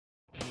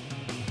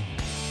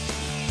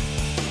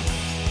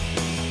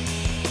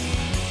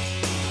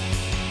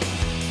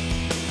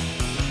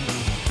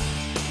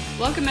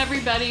Welcome,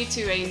 everybody,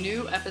 to a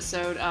new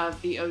episode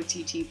of the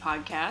OTT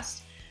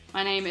podcast.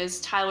 My name is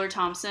Tyler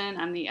Thompson.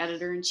 I'm the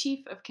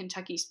editor-in-chief of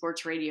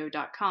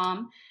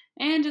KentuckySportsRadio.com.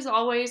 And as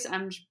always,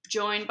 I'm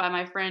joined by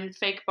my friend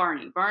Fake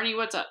Barney. Barney,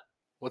 what's up?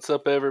 What's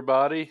up,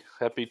 everybody?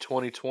 Happy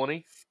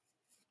 2020.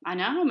 I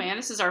know, man.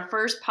 This is our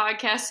first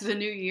podcast of the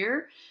new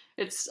year.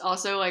 It's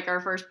also like our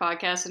first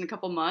podcast in a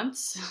couple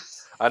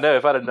months. I know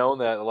if I'd have known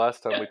that the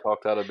last time we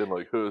talked out, I'd been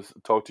like,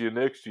 talk to you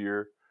next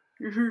year.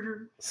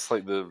 It's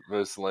like the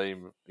most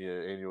lame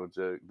annual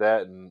joke.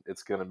 That and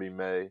It's Gonna Be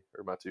May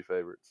are my two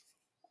favorites.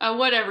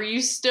 Whatever.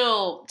 You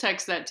still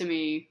text that to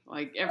me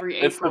like every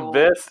April.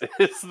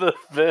 It's the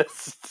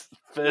best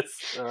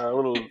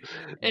little It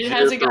gif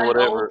hasn't or gotten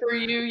whatever. old for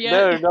you yet?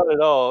 No, not at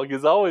all.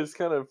 Because I always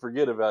kind of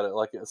forget about it.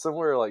 Like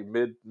somewhere like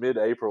mid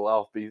April,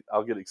 I'll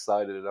get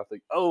excited and I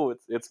think, oh,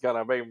 it's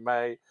gonna be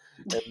May,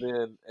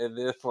 and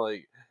then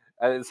like.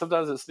 And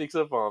sometimes it sneaks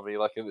up on me,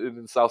 like, and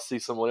then I'll see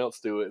someone else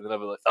do it, and then I'll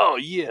be like, "Oh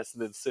yes!"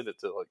 and then send it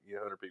to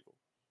 100 people.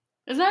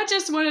 Is that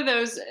just one of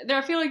those?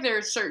 I feel like there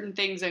are certain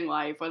things in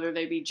life, whether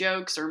they be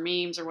jokes or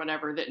memes or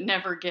whatever, that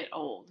never get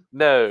old.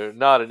 No,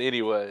 not in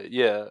any way.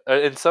 Yeah,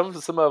 and some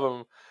of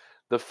them,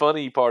 the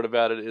funny part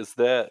about it is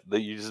that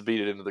you just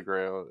beat it into the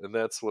ground, and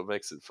that's what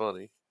makes it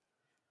funny.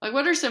 Like,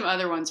 what are some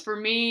other ones? For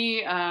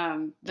me,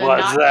 the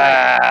What's not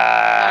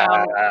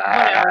that?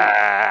 whatever.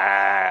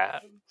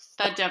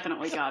 That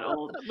definitely got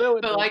old. No,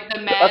 but like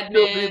the Mad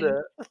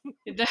Men.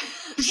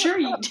 I'm sure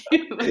you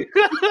do.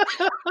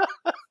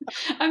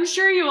 I'm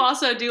sure you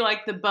also do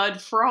like the Bud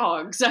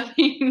Frogs. I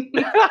mean,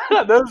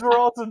 those were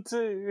awesome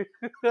too.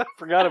 I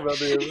forgot about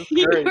them.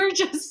 You were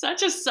just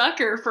such a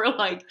sucker for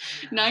like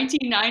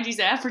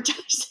 1990s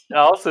advertising. I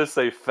also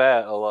say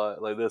fat a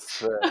lot, like this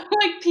fat.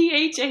 Like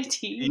PHAT.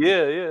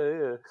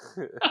 Yeah.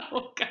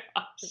 Oh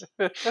gosh,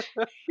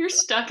 you're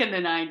stuck in the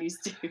 90s,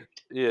 dude.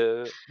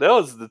 Yeah, that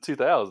was the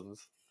 2000s.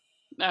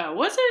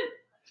 Was it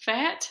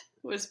fat?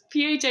 Was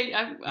PHAT?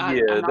 Yeah, I'm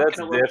not that's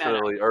gonna look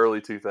definitely that early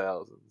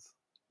 2000s.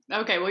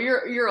 Okay, well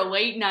you're a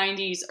late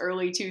 90s,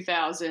 early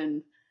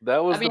 2000.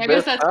 That was I mean, the I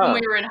best guess that's time.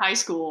 when we were in high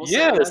school.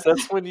 Yes, so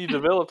that's when you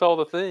developed all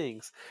the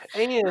things.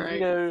 And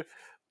right.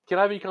 can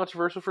I be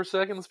controversial for a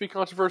second? Let's be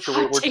controversial.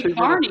 Hot We're take 2 minutes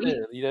Barney.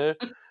 in.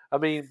 I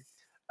mean,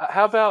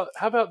 how about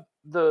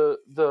the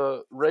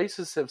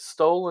racists have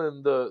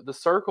stolen the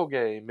circle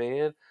game,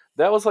 man?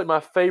 That was like my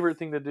favorite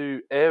thing to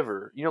do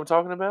ever. You know what I'm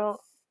talking about?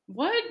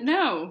 What?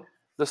 No.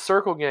 The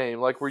circle game,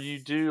 like where you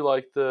do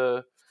like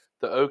the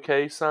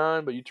OK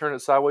sign, but you turn it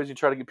sideways. And you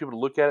try to get people to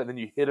look at it, and then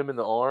you hit them in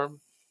the arm.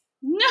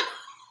 No.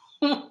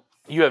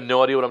 You have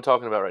no idea what I'm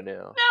talking about right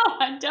now. No,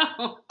 I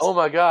don't. Oh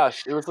my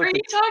gosh, it was like Are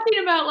you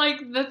talking about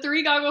like the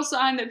three goggle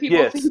sign that people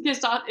Yes. think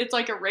it's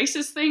like a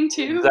racist thing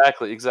too?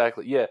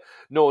 Exactly. Yeah.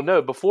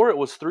 No. Before it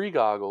was three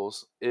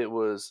goggles.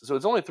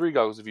 It's only three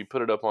goggles if you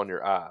put it up on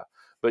your eye.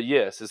 But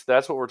yes,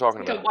 that's what we're talking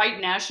Like about. a white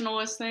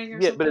nationalist thing or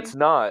Yeah, something? but it's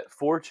not.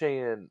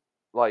 4chan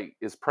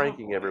is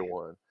pranking boy.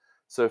 everyone.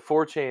 So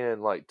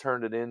 4chan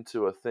turned it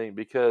into a thing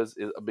because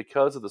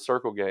of the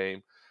circle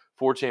game.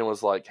 4chan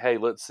was like, hey,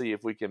 let's see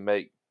if we can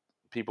make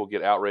people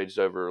get outraged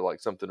over like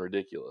something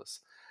ridiculous,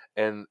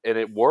 and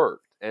it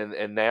worked.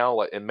 And now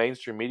and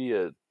mainstream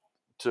media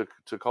took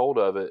hold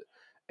of it,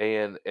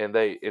 and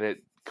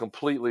it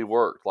completely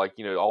worked. Like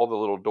all the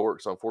little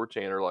dorks on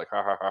 4chan are like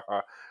ha ha ha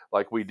ha,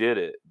 like we did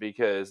it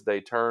because they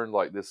turned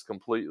like this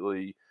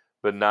completely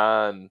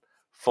benign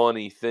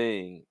funny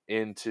thing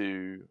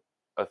into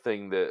a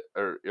thing that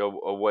or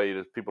a way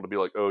to people to be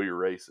like, oh, you're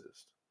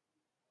racist.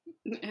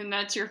 And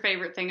that's your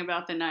favorite thing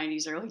about the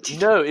 90s, early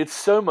 2000s? No, it's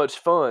so much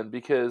fun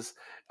because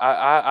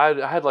I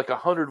had like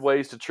 100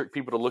 ways to trick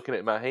people to looking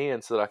at my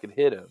hand so that I could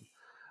hit them.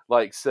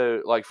 Like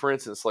for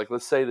instance, like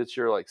let's say that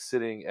you're like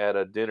sitting at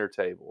a dinner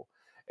table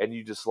and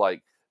you just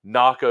like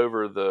knock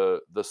over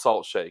the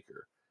salt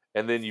shaker,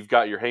 and then you've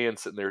got your hand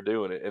sitting there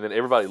doing it, and then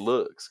everybody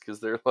looks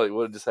because they're like,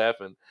 what just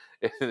happened?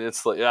 And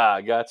it's like,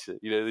 I got you.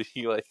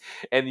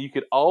 And you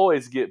could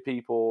always get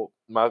people.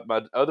 My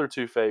other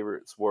two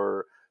favorites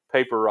were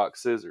paper, rock,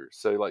 scissors.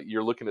 So like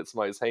you're looking at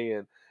somebody's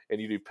hand and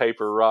you do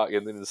paper, rock,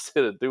 and then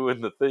instead of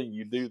doing the thing,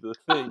 you do the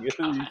thing,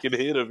 and you can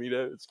hit them.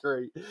 It's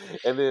great.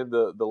 And then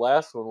the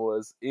last one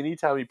was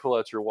anytime you pull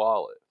out your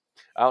wallet.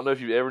 I don't know if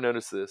you've ever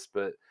noticed this,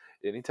 but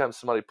anytime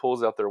somebody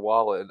pulls out their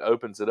wallet and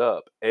opens it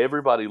up,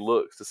 everybody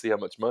looks to see how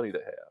much money they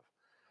have.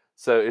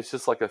 So it's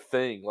just like a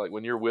thing. Like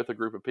when you're with a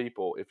group of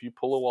people, if you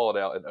pull a wallet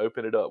out and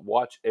open it up,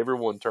 watch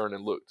everyone turn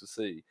and look to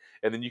see.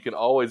 And then you can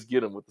always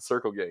get them with the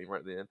circle game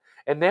right then.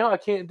 And now I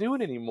can't do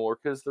it anymore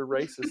because the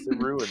racists have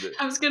ruined it.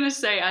 I was going to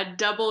say, I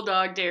double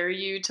dog dare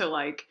you to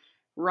like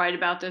write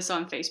about this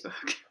on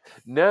Facebook.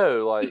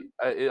 No,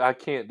 I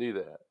can't do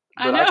that.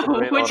 But I can know,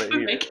 rant which on it would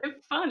here. make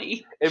it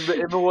funny.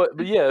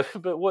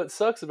 But what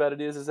sucks about it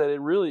is that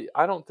it really,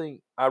 I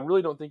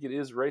really don't think it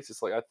is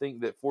racist. Like I think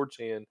that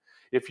 4chan,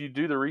 if you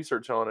do the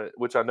research on it,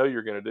 which I know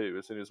you're going to do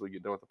as soon as we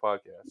get done with the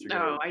podcast, you're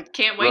going I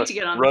can't wait to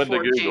get on the run to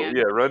 4chan.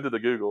 Google, run to the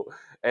Google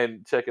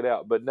and check it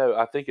out. But no,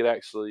 I think it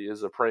actually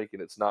is a prank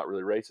and it's not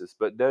really racist.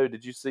 But no,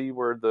 did you see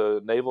where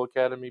the Naval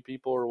Academy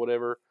people or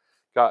whatever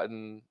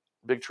gotten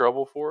Big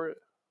Trouble for it.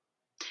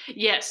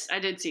 Yes, I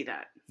did see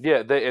that.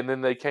 Yeah, and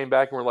then they came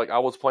back and were like, I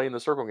was playing the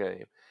circle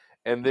game,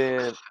 and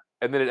then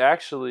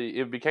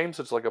it became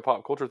such like a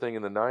pop culture thing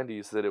in the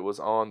 '90s that it was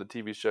on the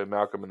TV show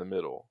Malcolm in the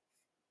Middle.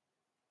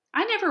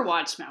 I never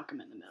watched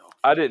Malcolm in the Middle.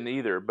 I didn't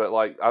either, but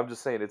like I'm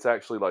just saying, it's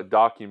actually like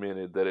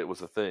documented that it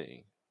was a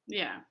thing.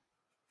 Yeah.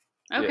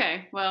 Yeah,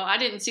 Okay. Well, I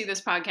didn't see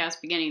this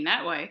podcast beginning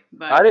that way, I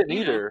but didn't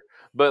either.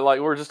 But like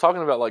we're just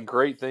talking about like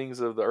great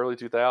things of the early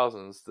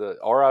 2000s. The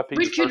R.I.P. the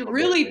which could Circle Game,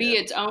 really be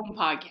man. its own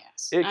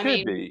podcast. It I could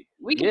mean, be.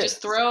 we could just Yes,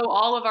 throw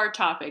all of our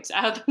topics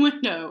out of the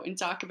window and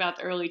talk about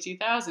the early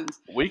 2000s.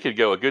 we could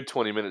go a good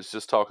 20 minutes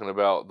just talking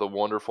about the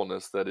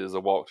wonderfulness that is A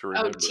Walk to Oh,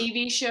 Remember.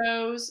 TV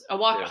shows, Yeah, a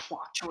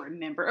walk to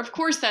remember. Of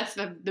course, that's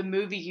the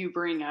movie you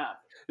bring up.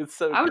 it's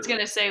so I was good.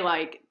 gonna say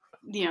like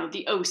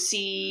the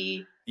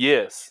OC.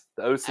 Yes,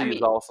 the OC I is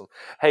mean, awesome.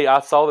 Hey,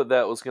 I saw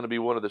that was going to be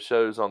one of the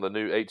shows on the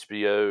new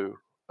HBO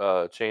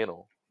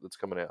channel that's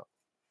coming out.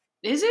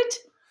 is it?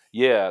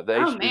 Yeah, the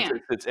Oh H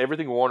man. it's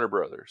everything Warner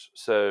Brothers.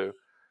 So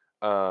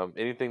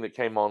anything that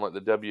came on like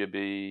the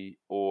WB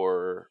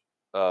or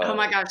Oh uh,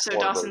 my gosh, so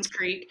Warner Brothers. Dawson's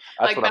Creek.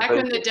 That's Like what I'm back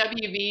when the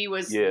thinking. WB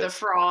was the Yes,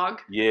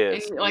 frog, and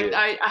yes, like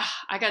yes.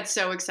 I got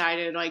so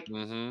excited. Like All the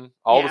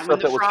yeah, when stuff the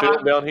that was frog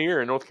filmed down here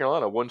in North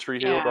Carolina, One Tree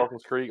Hill, yeah,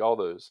 Dawkins Creek, all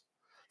those.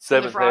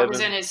 when the Seventh frog was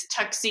Heaven. in his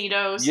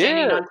tuxedo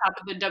standing Yeah, on top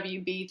of the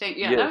WB thing.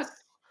 Yeah, that yes.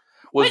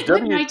 was what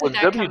night did Was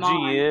that come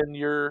on? WGN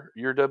your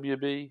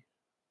WB?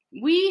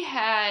 We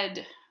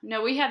had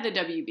no, we had the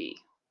WB.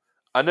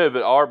 I know,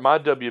 but my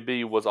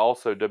WB was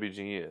also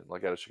WGN,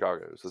 like out of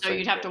Chicago. It's the So same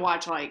you'd have to channel.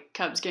 watch like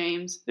Cubs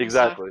games and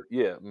stuff. Exactly.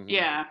 Yeah. Yeah.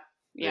 Yeah.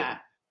 Yeah.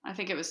 I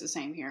think it was the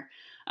same here.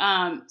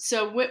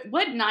 So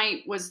what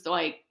night was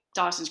like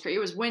Dawson's Creek? It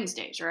was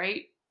Wednesdays,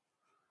 right?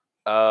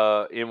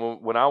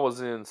 When I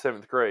was in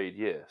 7th grade,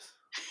 yes.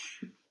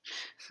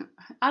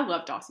 I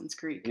love Dawson's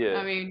Creek. Yeah.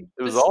 I mean,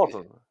 It was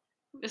awesome.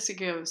 this could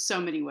go so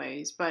many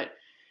ways, but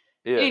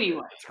Yeah.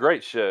 anyway, It's a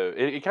great show.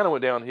 It kind of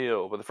went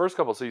downhill, but the first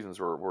couple of seasons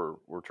were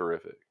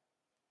terrific.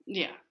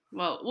 yeah.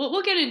 Well,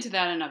 we'll get into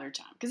that another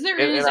time because there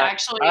And is I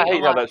actually a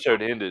hate how lot to that show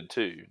talk. ended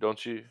too,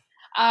 don't you?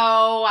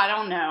 Oh, I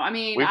don't know. I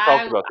mean, We've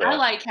talked about I that.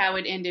 like how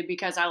it ended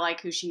because I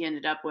like who she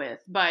ended up with,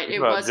 but You it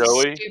talking about was a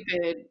Joey?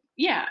 stupid.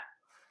 Yeah,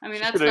 I mean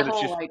She that's should have the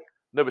ended. whole like.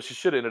 No, but she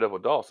should have ended up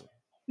with Dawson.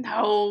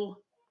 No,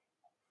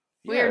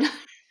 we're Yeah,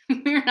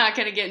 not, we're not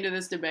going to get into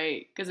this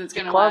debate because it's she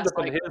going to climbed last up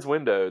like. in his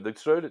window. The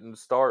show didn't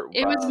start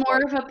It by was more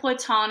like of a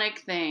platonic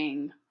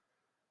thing,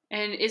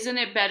 and isn't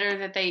it better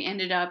that they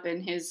ended up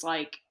in his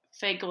like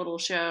fake little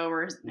show,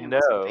 or it wasn't fake no,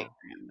 for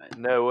him, but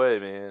no way,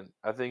 man.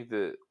 I think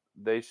that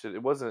they should.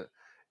 It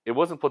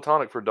wasn't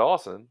platonic for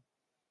Dawson.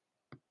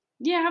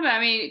 yeah, but I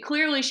mean,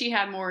 clearly she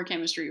had more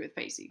chemistry with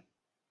Pacey.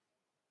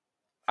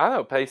 I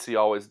know Pacey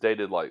always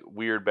dated like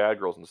weird bad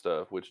girls and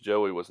stuff, which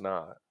Joey was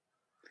not.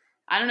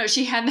 I don't know.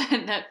 She had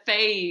that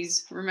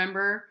phase.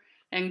 Remember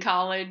in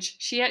college,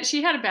 she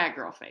had a bad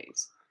girl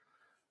phase.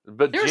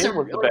 But There was a Jen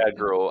was the bad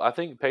girl. I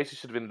think Pacey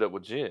should have ended up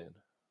with Jen.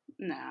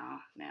 no.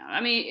 I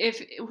mean, if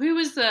who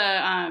was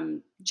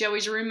the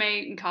Joey's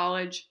roommate in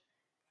college?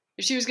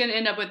 If she was going to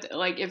end up with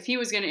like if he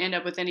was going to end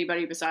up with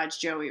anybody besides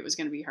Joey, it was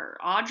going to be her.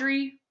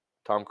 Audrey,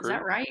 Tom is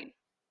that Crean. right? Did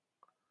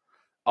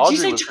you Audrey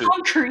say was his.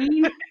 Tom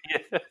Crean?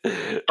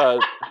 Yeah.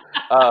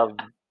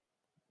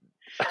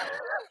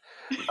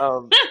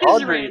 Um, That is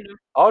Audrey. random.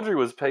 Audrey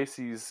was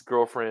Pacey's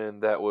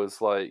girlfriend. That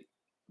was like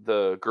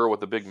the girl with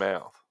the big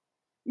mouth.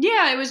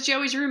 Yeah, it was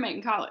Joey's roommate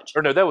in college.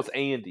 Or no, that was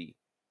Andy.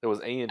 That was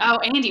Andy. Oh,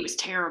 Andy was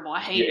terrible. I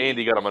Yeah, hated Andy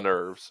Andy. got on my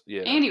nerves.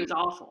 Yeah, Andy was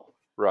awful.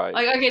 right.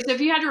 Like, okay, so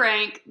if you had to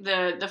rank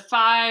the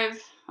five,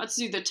 let's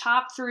do the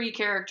top three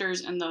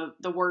characters and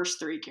the worst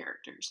three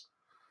characters.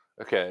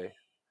 Okay.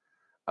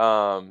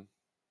 Um,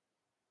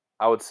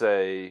 I would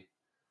say,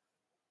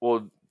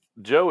 well,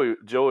 Joey.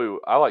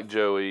 I like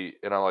Joey,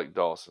 and I like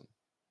Dawson,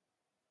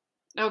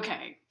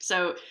 Okay,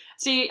 so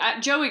see,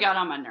 Joey got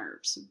on my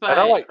nerves, and but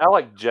I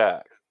like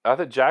Jack. I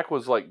think Jack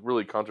was like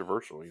really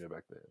controversial,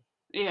 back then.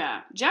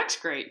 yeah, Jack's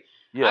great.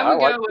 Yeah, I I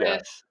would like go Jack.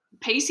 with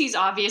Pacey's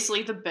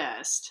obviously the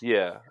best.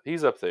 Yeah,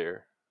 he's up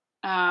there.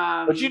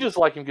 But you just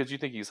like him because you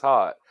think he's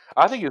hot.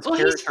 I think his Well,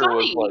 he's character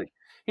was funny,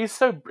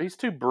 like he's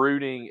too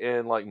brooding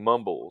and like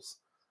mumbles.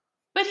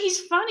 but he's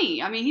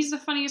funny. I mean, he's the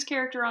funniest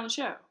character on the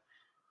show.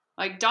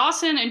 Like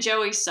Dawson and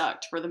Joey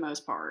sucked for the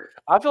most part.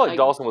 I feel like Like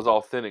Dawson was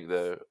authentic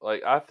though.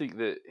 Like I think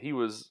that he I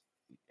was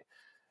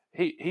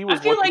feel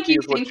what you like see you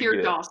is what think you you're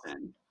get.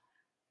 Dawson.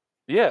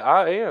 Yeah,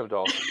 I am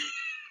Dawson.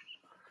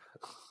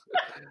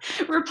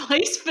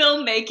 Replace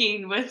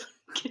filmmaking with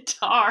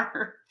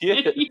guitar,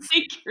 Yes. and you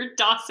think you're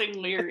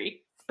Dawson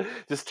Leary.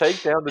 Just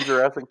take down the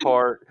Jurassic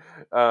Park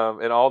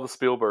and all the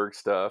Spielberg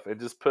stuff and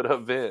just put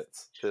up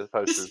Vince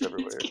posters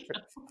everywhere.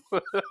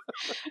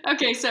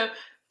 Okay, so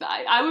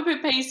I would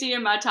put Pacey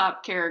in my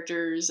top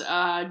characters.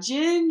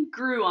 Jen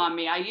grew on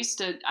me. I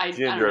Jen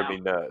don't drove know.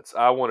 me nuts.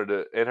 I wanted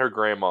to, and her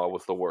grandma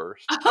was the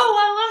worst. Oh,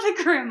 I love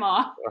the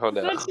grandma. Oh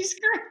no. But she's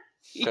great.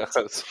 I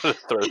just want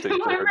to throw things I at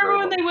her remember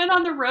when grandma. they went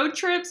on the road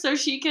trip so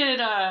she could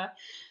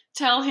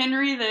tell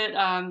Henry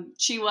that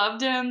she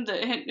loved him?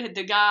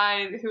 The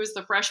guy who was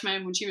the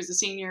freshman when she was a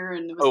senior,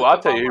 and it was Oh, the I'll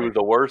tell football you who player. was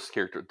the worst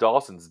character.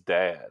 Dawson's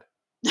dad.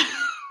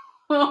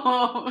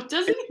 Oh,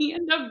 doesn't he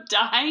end up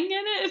dying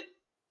in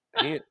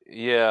it?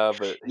 Yeah,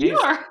 but You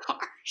are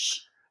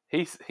harsh.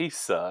 he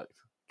sucked.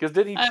 Because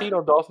didn't he cheat Uh,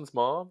 on Dawson's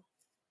mom?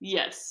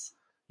 yes,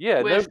 Yeah,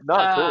 no, with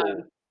not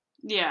cool.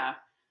 yeah.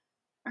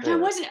 Or that Yeah.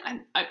 wasn't.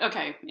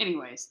 Okay.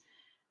 Anyways,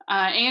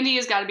 Andy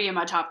has got to be in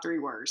my top 3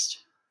 worst.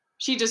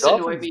 She just annoyed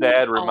Dawson's me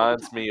dad all the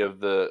reminds time. me of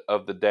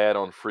the dad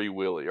on Free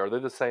Willy. Are they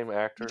the same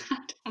actor? I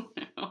don't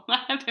know.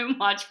 I haven't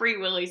watched Free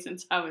Willy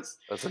since I was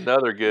That's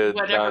another good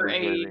whatever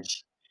 90s movie.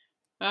 age.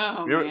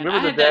 Oh You man, remember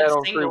I the had that dad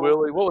on Free single.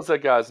 Willy? What was that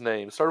guy's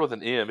name? It started with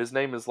an M. His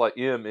name is like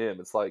M.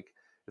 It's like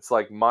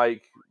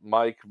Mike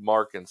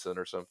Markinson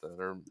or something.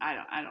 Or I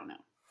don't know.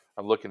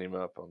 I'm looking him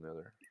up on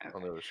the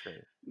Okay. other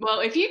screen. Well,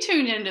 if you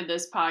tuned into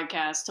this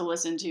podcast to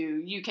listen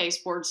to UK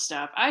sports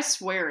stuff, I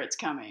swear it's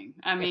coming.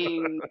 I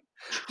mean,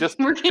 Just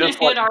we're gonna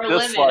just like hit our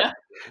just limit. like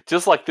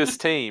just like this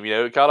team,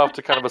 it got off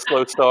to kind of a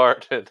slow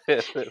start, and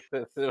If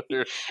we're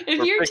you're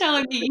picking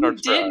telling me hitting our you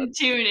stride. didn't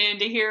tune in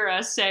to hear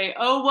us say,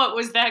 "Oh, what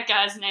was that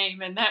guy's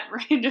name?" in that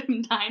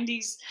random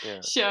 '90s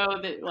Yeah, show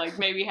that like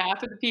maybe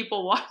half of the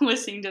people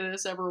listening to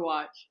this ever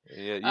watch.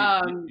 yeah. You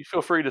Um,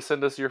 feel free to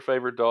send us your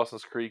favorite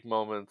Dawson's Creek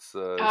moments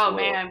as oh well.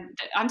 man,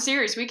 I'm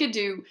serious. We could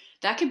do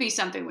that. Could be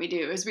something we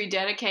do is we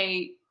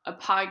dedicate a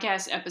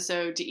podcast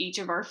episode to each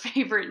of our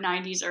favorite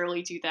 '90s,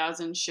 early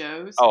 2000s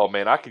shows. Oh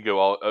man, I could go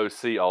all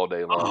OC all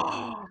day long.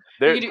 Oh,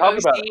 we There, could do talk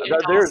about OC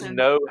and there's Dawson.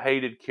 no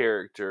hated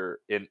character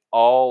in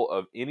all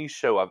of any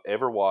show I've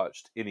ever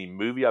watched, any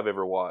movie I've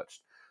ever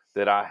watched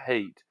that I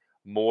hate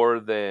more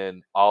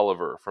than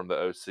Oliver from the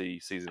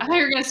OC season I thought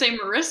you one. were gonna say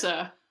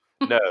Marissa.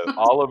 No,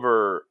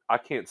 Oliver, I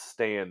can't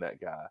stand that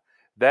guy.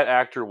 That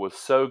actor was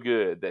so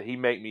good that he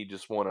made me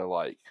just want to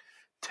like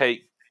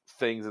take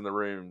things in the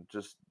room,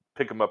 just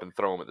pick them up and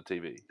throw them at the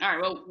TV. All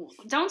right, well,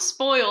 don't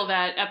spoil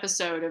that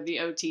episode of the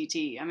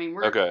OTT. I mean,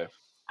 Okay.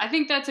 I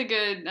think that's a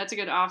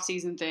good off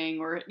season thing,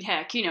 or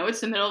heck,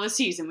 it's the middle of the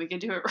season. We can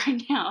do it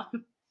right now.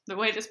 The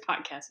way this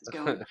podcast is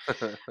going.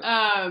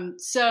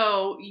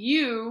 So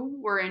you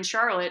were in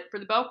Charlotte for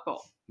the Belk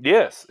Bowl.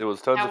 Yes, it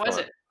was tons How of was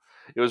fun. it?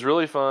 It was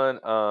really fun.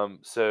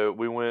 So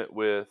we went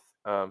with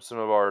some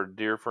of our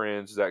dear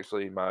friends,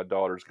 actually my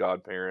daughter's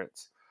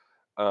godparents,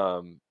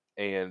 um,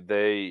 and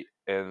the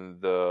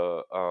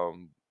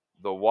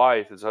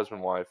wife, his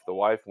husband, wife, the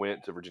wife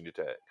went to Virginia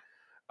Tech,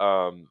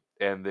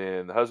 and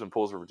then the husband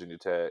pulls for Virginia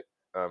Tech,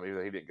 even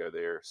though he didn't go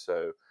there.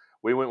 So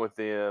we went with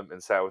them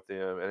and sat with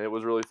them, and it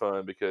was really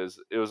fun because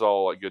it was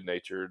all like good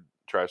natured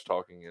trash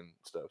talking and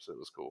stuff. So it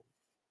was cool.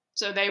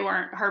 So they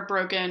weren't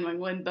heartbroken when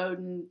Lynn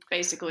Bowden No,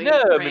 basically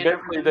I mean ran over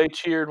basically them. they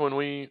cheered when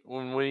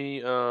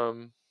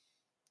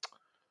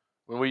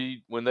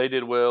they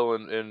did well,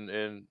 and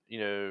and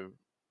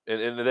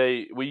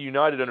we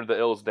united under the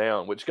L's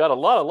down, which got a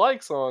lot of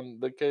likes on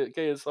the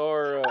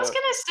KSR. I was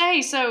gonna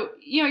say, so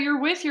you're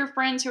with your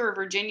friends who are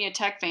Virginia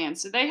Tech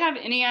fans. Did they have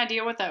any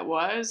idea what that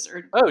was,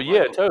 or Oh like?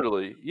 yeah,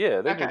 totally.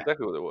 Yeah, they knew Okay.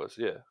 exactly what it was.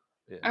 Yeah,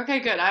 yeah. Okay,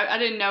 good. I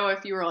didn't know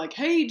if you were like,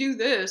 "Hey, do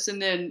this,"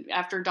 and then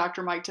after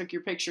Dr. Mike took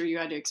your picture, you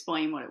had to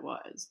explain what it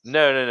was.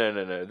 No, no, no,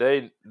 no,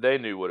 no. They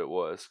knew what it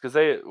was because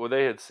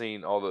they had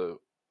seen all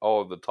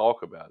of the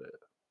talk about it.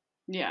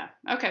 Yeah.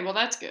 Okay. Well,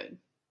 that's good.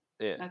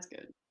 Yeah. That's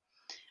good.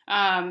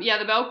 Yeah,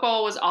 the Belk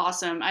Bowl was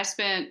awesome. I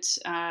spent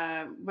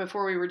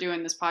before we were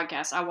doing this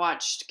podcast, I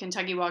watched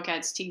Kentucky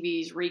Wildcats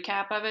TV's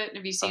recap of it.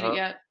 Have you Uh seen it huh.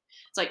 yet?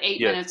 It's like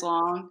 8 minutes Yes.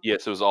 long.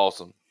 Yes, it was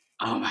awesome.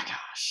 Oh my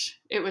gosh,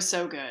 it was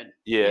so good.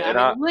 Yeah, Yeah,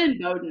 I and mean Lynn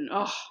Bowden.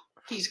 Oh,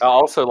 he's I great.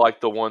 also like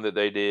the one that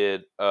they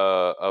did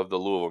of the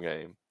Louisville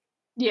game.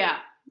 Yeah,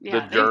 The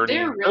yeah, they're Journey.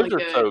 Those really are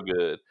good. so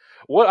good.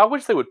 What I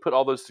wish they would put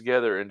all those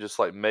together and just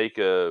like make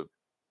a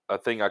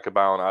thing I could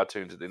buy on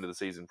iTunes at the end of the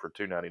season for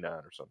 $2.99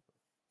 or something.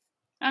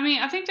 I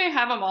mean, I think they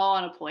have them all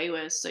on a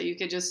playlist, so you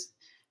could just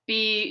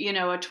be, a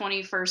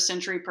 21st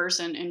century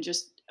person and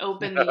just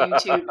open the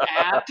YouTube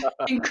app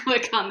and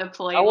click on the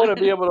I want to playlist.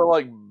 be able to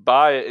like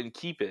buy it and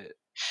keep it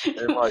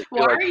and like Why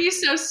feel like are you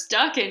so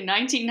stuck in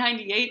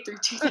 1998 through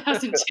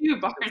 2002,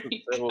 isn't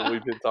Barney? that what God.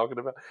 we've been talking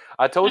about?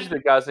 I told you the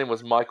guy's name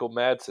was Michael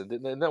Madsen,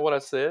 didn't? Isn't that what I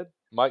said?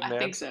 Mike I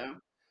think Madsen. so.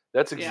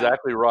 That's Yeah.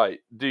 exactly right,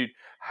 dude.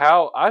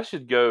 How I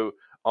should go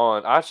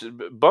on? I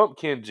should bump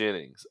Ken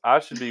Jennings. I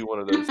should be one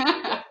of those two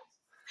guys.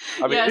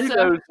 I mean, Yeah, who so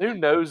knows? Who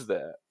knows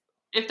that?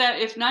 if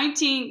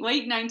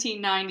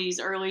 1990s,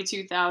 early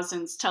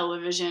 2000s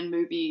television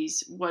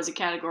movies was a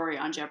category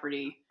on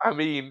Jeopardy, I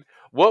mean,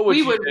 what would we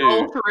you would do?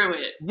 roll through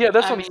it. Yeah,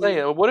 that's I what I'm mean,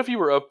 saying. What if you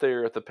were up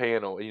there at the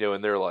panel,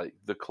 and they're like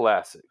the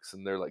classics,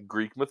 and they're like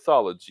Greek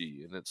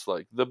mythology, and it's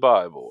like the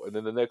Bible, and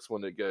then the next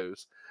one it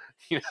goes,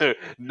 you know,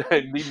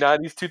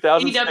 90s,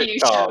 2000 EW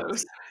sitcoms.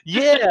 shows.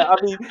 Yeah, I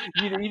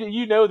mean,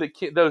 you know that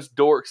those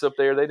dorks up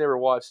there, they never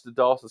watched the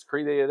Dawson's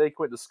Creek. They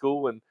went to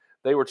school and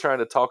they were trying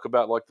to talk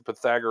about like the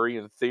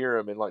Pythagorean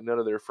theorem, and like none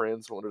of their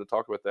friends wanted to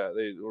talk about that.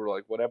 They were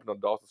like, "What happened on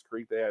Dawson's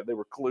Creek?" They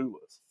were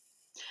clueless.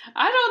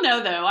 I don't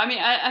know though. I mean,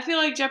 I feel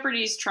like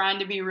Jeopardy's trying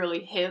to be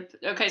really hip.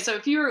 Okay, so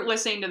if you're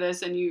listening to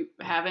this and you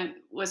haven't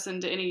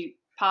listened to any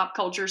pop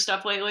culture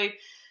stuff lately,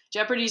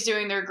 Jeopardy's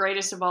doing their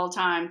greatest of all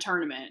time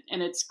tournament,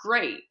 and it's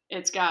great.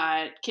 It's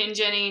got Ken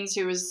Jennings,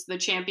 who was the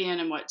champion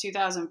in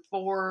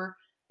 2004,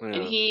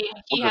 and Yeah. he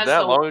Was it has that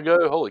the long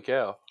ago? Holy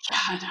cow!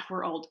 God,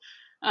 we're old.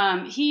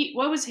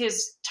 What was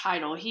his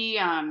title?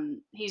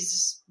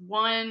 He's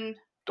won.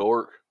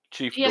 Dork,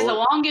 Chief He has the Dork.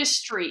 longest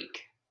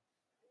streak.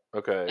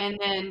 Okay. And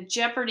then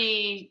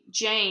Jeopardy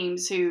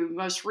James, who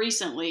most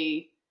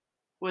recently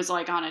was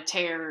like on a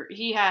tear,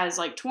 he has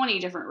like 20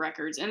 different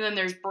records. And then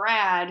there's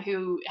Brad,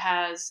 who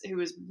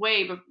was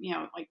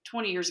like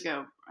 20 years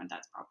ago.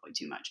 That's probably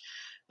too much,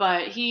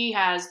 but he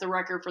has the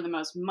record for the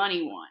most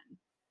money won.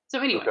 So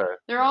anyway, Okay.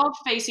 they're all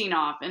facing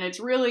off, and it's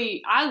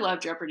really, I love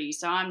Jeopardy,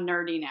 so I'm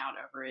nerding out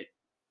over it.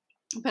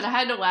 But I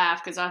had to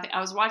laugh because I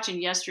was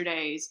watching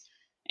yesterday's,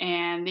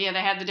 and yeah,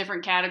 they had the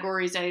different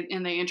categories,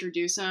 and they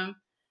introduce them,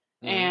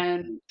 Mhm.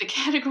 and the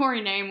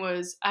category name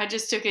was "I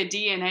just took a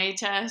DNA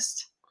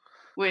test,"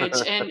 which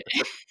and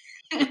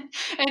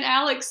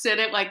Alex said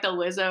it like the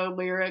Lizzo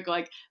lyric,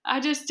 like "I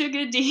just took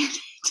a DNA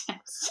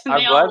test," and I'm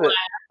they all glad that.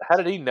 laughed. How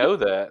did he know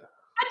that?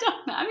 I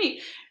don't know. I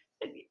mean,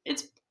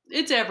 it's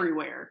it's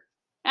everywhere.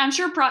 I'm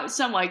sure probably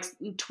some like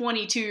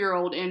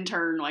 22-year-old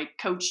intern like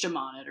coached him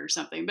on it or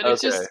something, but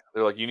Okay.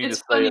 They're like, you need to it's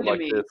say funny it to like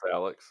me. this,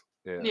 Alex.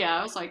 Yeah. Yeah,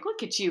 I was like,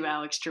 look at you,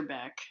 Alex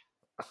Trebek.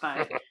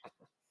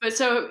 But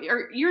so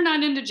you're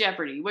not into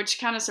Jeopardy, which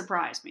kind of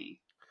surprised me.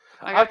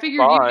 Like I That's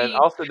figured you'd fine. be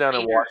I'll sit down a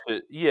and hater. watch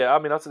it. Yeah, I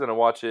mean, I'll sit down and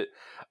watch it.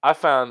 I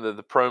found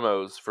the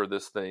promos for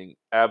this thing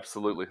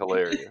absolutely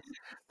hilarious.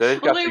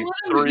 They've Well, got they these want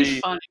them to be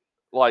three funny.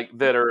 like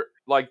that are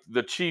like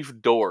the chief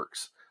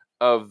dorks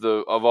of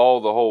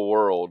all the whole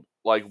world,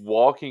 like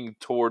walking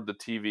toward the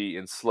TV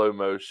in slow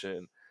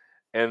motion,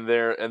 and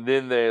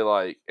then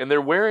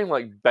they're wearing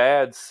like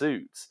bad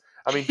suits.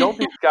 I mean, don't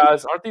these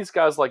guys aren't these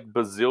guys like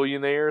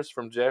bazillionaires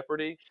from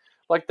Jeopardy?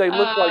 Like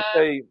uh,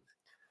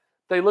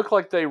 they look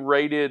like they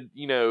raided,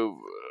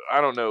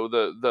 I don't know,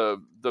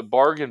 the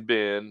bargain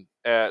bin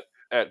at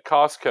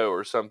Costco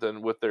or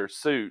something with their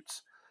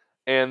suits.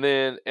 And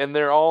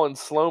they're all in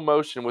slow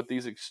motion with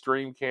these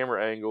extreme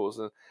camera angles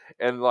and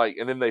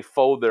then they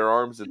fold their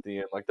arms at the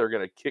end like they're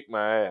gonna kick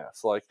my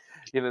ass. Like,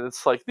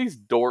 it's like these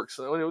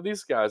dorks,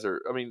 these guys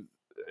are, I mean,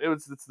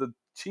 it's the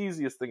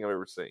cheesiest thing I've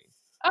ever seen.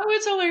 oh,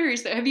 it's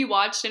hilarious. Have you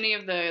watched any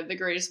of the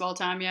greatest of all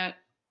time yet?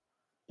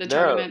 The No,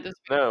 tournament this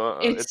week? no,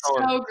 it's It's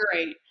on. so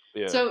great.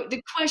 Yeah. So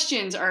the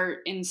questions are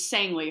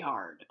insanely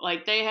hard.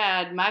 Like they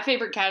had my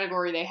favorite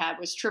category they had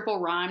was triple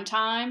rhyme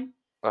time.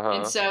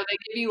 And Uh-huh. so they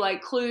give you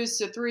like clues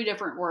to three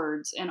different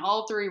words, and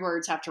all three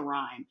words have to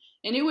rhyme.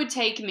 And it would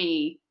take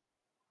me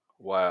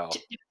Wow.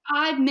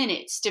 5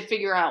 minutes to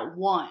figure out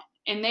one,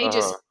 and they Uh-huh.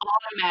 just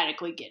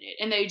automatically get it,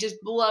 and they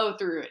just blow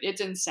through it.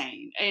 It's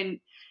insane, and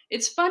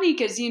it's funny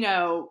because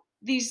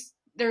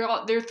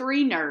they're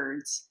three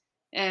nerds,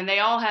 and they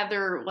all have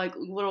their like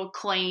little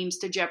claims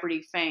to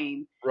Jeopardy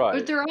fame. But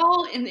Right. they're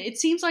all, and it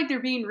seems like they're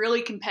being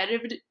really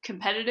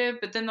competitive.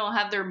 But then they'll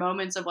have their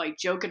moments of like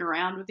joking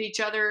around with each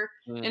other,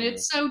 and Mhm.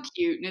 it's so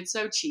cute and it's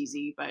so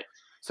cheesy. But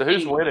So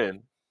who's anyway,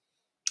 winning?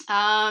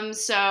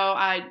 so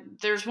I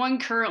there's one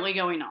currently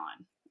going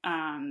on,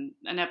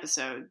 an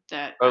episode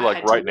that Oh, I like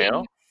had to right leave.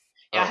 now?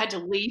 Yeah, I Oh. had to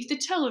leave the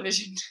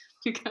television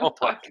to go Oh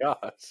my watch it,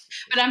 gosh.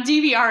 but I'm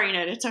DVRing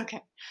it. It's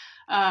okay.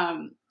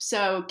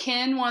 So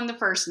Ken won the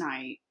first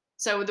night.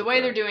 So the way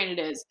Okay. they're doing it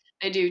is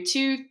they do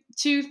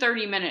two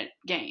 30-minute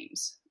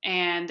games,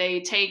 and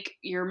they take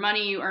your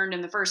money you earned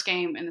in the first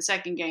game and the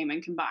second game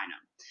and combine them.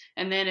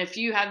 And then if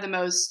you have the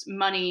most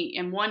money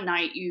in one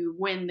night, you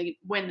win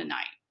the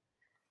night.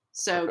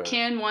 So Okay.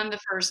 Ken won the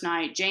first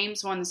night.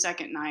 James won the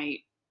second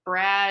night.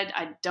 Brad,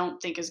 I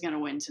don't think is going to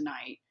win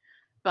tonight,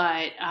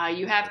 but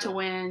you have to Okay.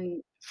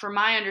 win. From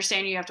my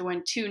understanding, you have to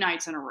win two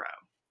nights in a row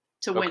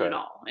to win it Okay.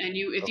 all. And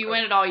if you Okay.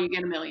 win it all, you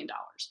get $1 million.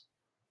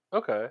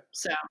 Okay.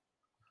 So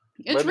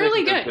it's Maybe they can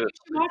really go good. get You it.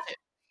 should watch it,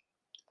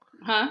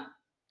 huh?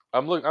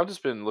 I've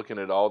just been looking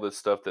at all this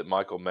stuff that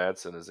Michael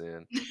Madsen is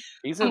in.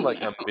 He's Oh in like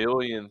no! a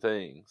million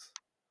things.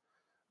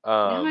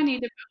 Now I Um,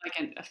 need to put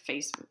like a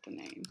face with the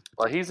name.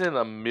 like he's in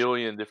a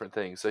million different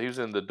things. So he was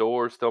in The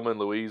Doors, Thelma and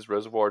Louise,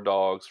 Reservoir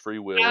Dogs, Free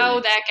Oh,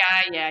 Willy. that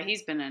guy. Yeah,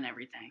 he's been in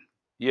everything.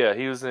 Yeah,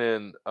 he was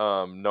in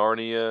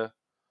Narnia,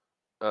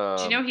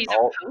 Do you know he's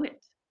all a poet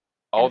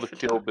and all a the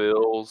Kill photographer?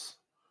 Bills.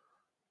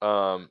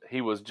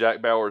 He was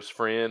Jack Bauer's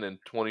friend in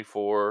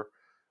 24,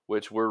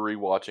 which we're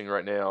rewatching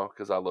right now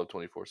because I love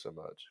 24 so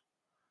much.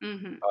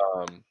 Hmm.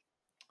 Um,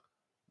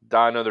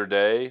 Die Another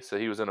Day, so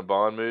he was in a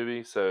Bond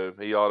movie, so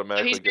he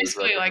So he's automatically goes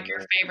right basically down like your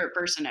there. favorite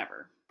person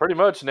ever. Pretty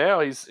much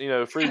now he's,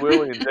 Free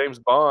Willy and James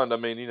Bond. I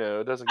mean,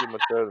 it doesn't get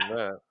much better than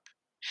that.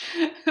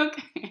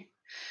 Okay.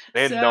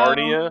 And So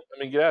Narnia. I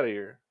mean, get out of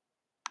here.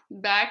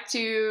 back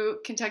to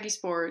Kentucky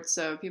sports,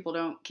 so people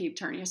don't keep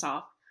turning us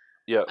off.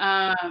 Yep.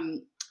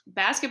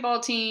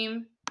 Basketball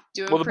team Well,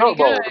 doing the pretty Belt good.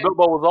 Bowl. The Belt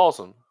Bowl was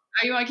awesome.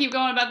 Oh, you want to keep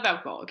going about the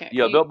basketball? Okay.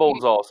 Yeah, the Belt Bowl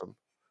was awesome.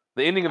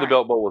 The ending of All the right.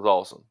 Belt Bowl was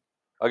awesome.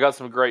 I got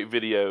some great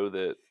video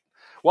that.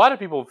 Why do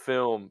people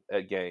film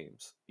at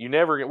games? You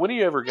never. When are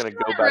you ever You going just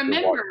to go want to back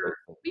and watch remember.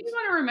 those You just things?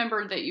 want to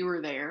remember that you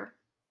were there.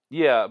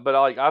 Yeah, but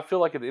like I feel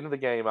like at the end of the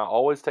game, I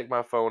always take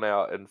my phone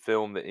out and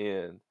film the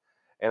end.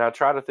 And I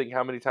try to think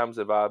how many times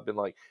have I been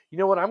like, you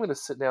know what, I'm going to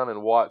sit down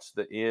and watch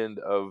the end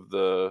of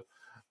the,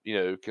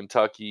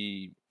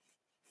 Kentucky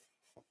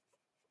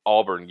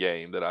Auburn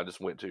game that I just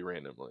went to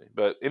randomly.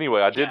 But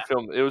anyway, I Yeah. did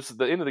film. It was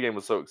the end of the game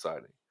was so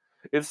exciting.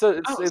 It's so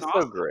Oh, it's it was it's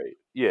so awesome. great.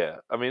 Yeah,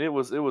 I mean it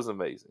was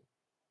amazing.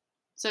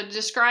 So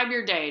describe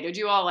your day. Did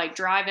you all like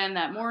drive in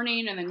that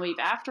morning and then leave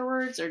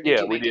afterwards, or did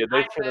Yeah, you we make a did.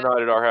 They night spent of the it?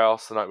 night at our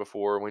house the night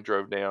before, and we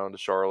drove down to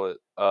Charlotte.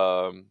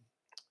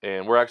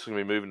 And we're actually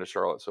gonna be moving to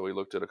Charlotte, so we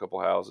looked at a couple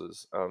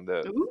houses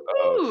that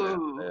Ooh.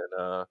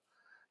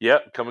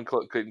 yep,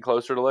 getting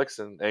closer to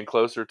Lexington and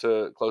closer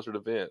to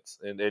Vince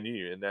and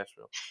you in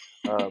Nashville.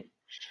 Um,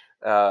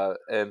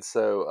 and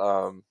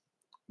so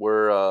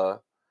we're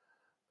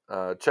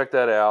checked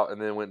that out,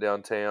 and then went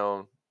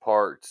downtown,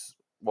 parked,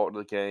 walked to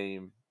the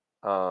game,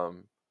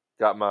 um,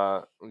 got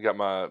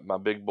my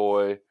big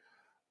boy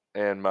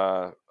and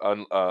my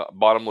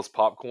bottomless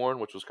popcorn,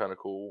 which was kind of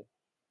cool,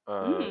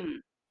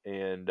 Mm.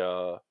 and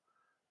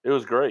it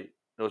was great.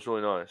 It was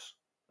really nice.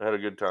 I had a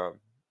good time.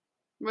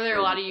 Were there a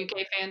Really lot good. of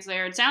UK fans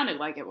there? It sounded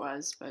like it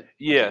was, but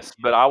I can't. Yes,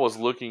 but I was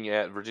looking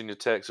at Virginia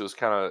Tech, so it was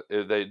kind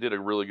of they did a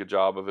really good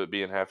job of it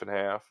being half and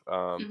half.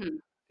 Hmm.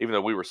 Even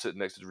though we were sitting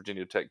next to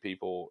Virginia Tech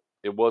people,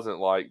 it wasn't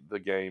like the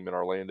game in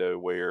Orlando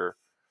where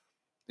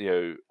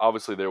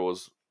obviously there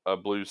was a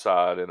blue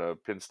side and a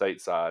Penn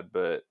State side,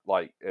 but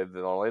like in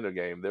the Orlando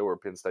game, there were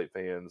Penn State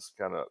fans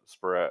kind of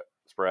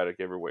sporadic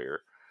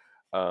everywhere.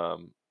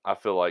 I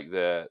feel like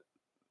that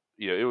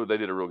they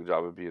did a real good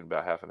job of being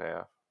about half and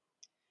half.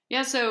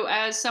 Yeah. So,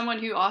 as someone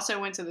who also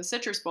went to the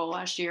Citrus Bowl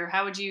last year,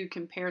 how would you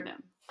compare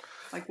them?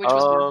 Like, which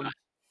was more fun? Um,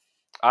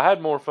 I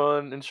had more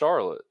fun in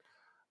Charlotte.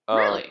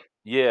 Um, Really?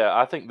 yeah,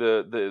 I think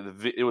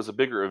it was a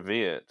bigger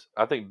event.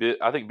 I think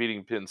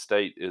beating Penn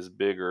State is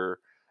bigger,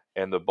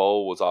 and the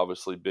bowl was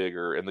obviously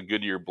bigger, and the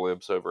Goodyear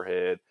blimps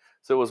overhead.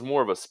 So it was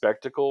more of a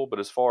spectacle. But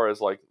as far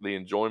as like the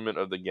enjoyment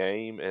of the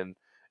game and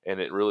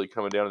it really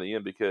coming down to the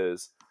end,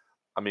 because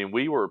I mean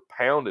we were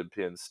pounding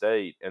Penn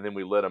State, and then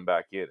we let them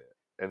back in it,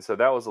 and so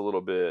that was a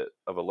little bit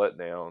of a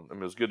letdown. I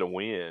mean it was good to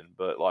win,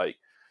 but like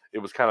it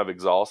was kind of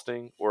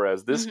exhausting.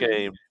 Whereas this Hmm.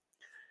 game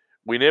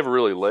we never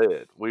really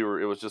led.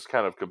 It was just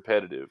kind of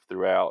competitive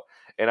throughout.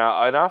 And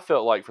I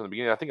felt like from the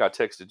beginning, I think I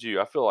texted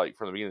you. I feel like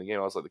from the beginning of the game,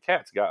 I was like,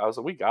 I was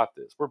like, we got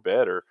this. We're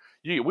better.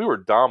 We were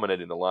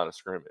dominating the line of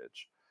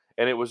scrimmage.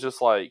 And it was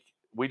just like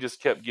we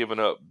just kept giving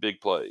up big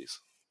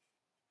plays.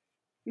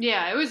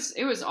 Yeah, it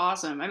was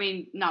awesome. I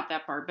mean, not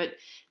that part, but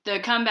the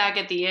comeback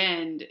at the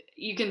end,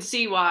 you can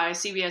see why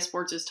CBS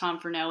Sports' Tom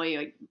Fernelli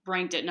like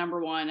ranked it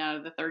number one out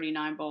of the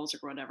 39 bowls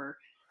or whatever.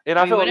 And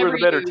I I mean, felt like we were whenever the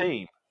better you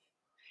team.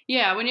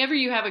 yeah, whenever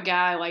you have a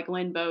guy like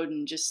Lynn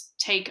Bowden just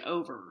take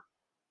over,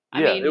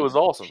 I Yeah, it mean, was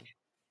awesome.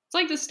 it's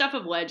like the stuff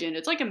of legend.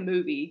 It's like a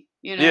movie,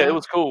 you Yeah, it know?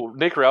 was cool.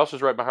 Nick Roush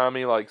was right behind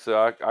me, like so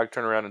I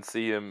turn around and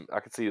see him. I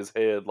could see his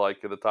head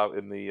like at the top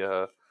in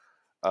the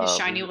His um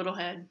shiny little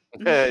head.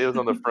 it was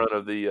on the front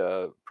of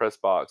the press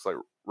box, like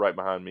right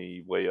behind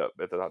me, way up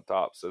at the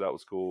top. So that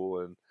was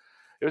cool, and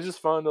it was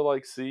just fun to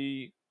like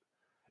see.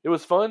 It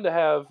was fun to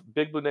have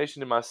Big Blue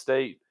Nation in my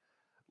state,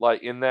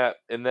 like in that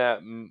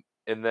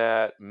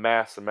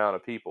mass amount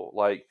of people.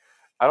 Like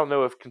I don't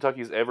know if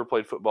Kentucky's ever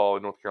played football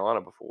in North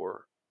Carolina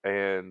before,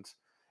 and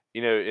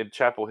in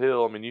Chapel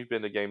Hill, I mean, you've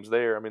been to games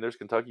there. I mean, there's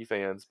Kentucky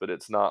fans, but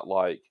it's not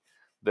like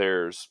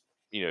there's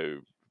you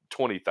know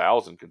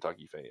 20,000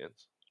 Kentucky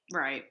fans.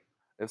 Right.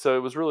 And so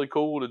it was really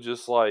cool to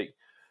just like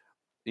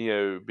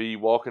be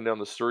walking down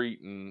the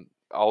street and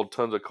all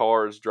tons of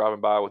cars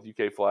driving by with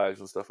UK flags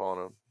and stuff on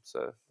them.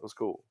 So it was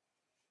cool.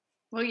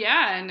 Well,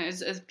 yeah, and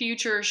as a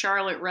future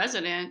Charlotte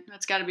resident,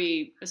 that's got to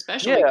be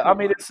especially Yeah, I cool.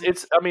 mean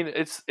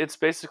it's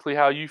basically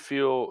how you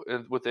feel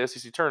with the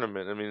SEC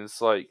tournament. I mean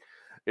it's like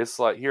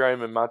here I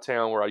am in my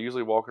town where I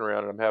usually walking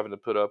around and I'm having to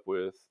put up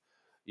with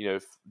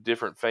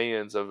different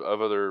fans of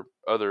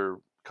other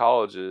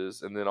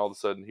colleges, and then all of a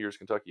sudden here's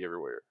Kentucky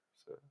everywhere.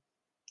 So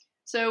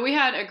So we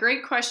had a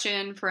great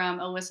question from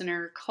a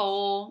listener,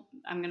 Cole.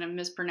 I'm going to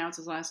mispronounce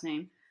his last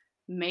name.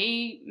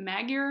 May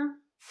Magyar?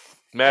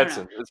 I don't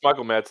know. Madsen, it's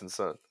Michael Madsen's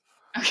son.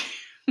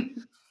 Okay.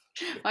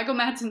 Michael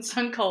Madsen's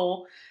son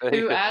Cole,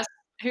 who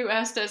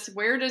asked us,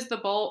 where does the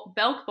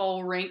Belk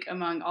Bowl rank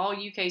among all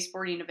UK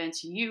sporting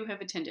events you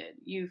have attended?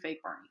 You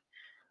fake Barney.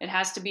 It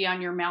has to be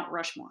on your Mount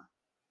Rushmore.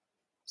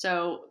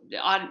 So,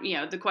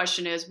 the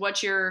question is,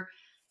 what's your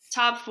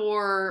top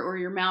four or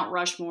your Mount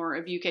Rushmore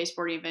of UK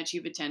sporting events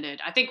you've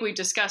attended? I think we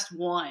discussed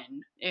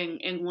one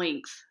in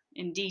length,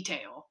 in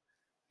detail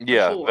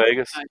Yeah, before.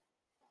 Vegas.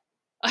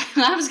 But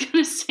I was going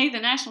to say the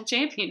national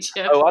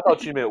championship. Oh, I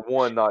thought you meant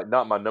one,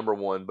 not my number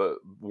one, but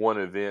one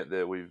event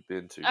that we've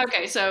been to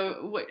Okay, before.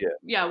 so Yeah,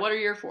 yeah, what are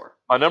your four?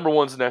 my number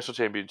one's the national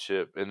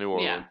championship in New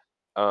Orleans.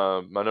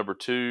 Yeah. My number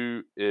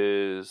two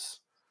is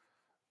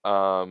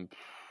um,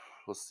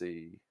 let's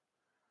see,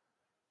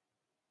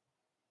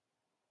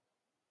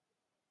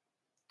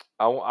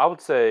 I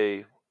would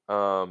say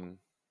Um,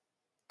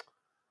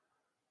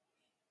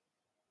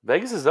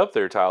 Vegas is up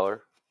there,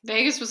 Tyler.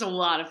 Vegas was a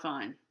lot of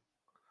fun.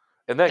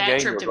 And that That game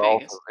trip was to awesome.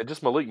 Vegas. And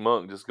just Malik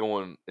Monk just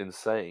going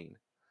insane.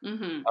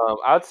 Mm-hmm.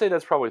 I'd say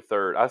that's probably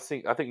third. I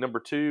think number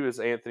two is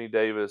Anthony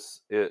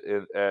Davis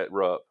at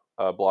Rupp,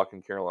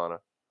 blocking Carolina.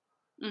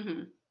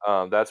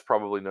 Mm-hmm. That's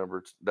probably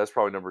number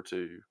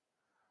two.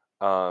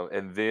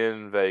 And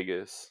then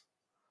Vegas,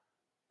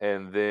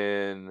 and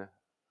then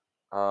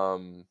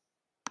um,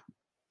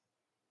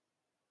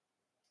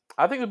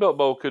 I think the Belt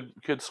Bowl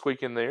could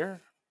squeak in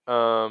there.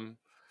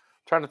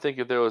 Trying to think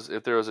if there was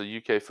a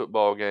UK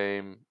football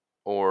game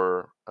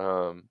or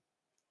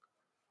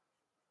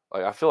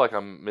like I feel like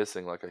I'm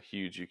missing like a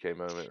huge UK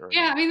moment right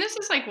Yeah, now. I mean, this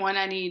is like one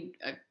I need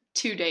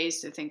 2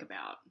 days to think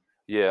about.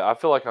 Yeah, I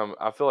feel like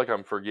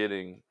I'm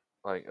forgetting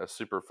like a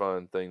super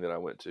fun thing that I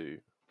went to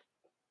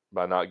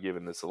by not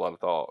giving this a lot of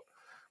thought.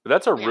 But Yeah.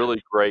 that's a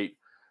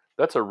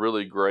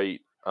really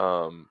great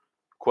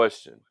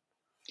question.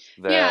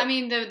 Yeah, That I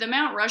mean, the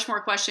Mount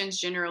Rushmore questions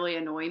generally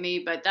annoy me,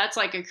 but that's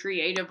like a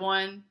creative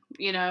one,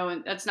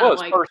 and that's well, not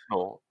it's like,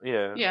 personal.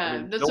 Yeah, I yeah,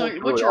 mean, no that's one not,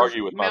 can what's really your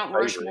argue with my Mount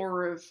favorite.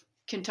 Rushmore of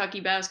Kentucky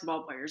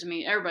basketball players? I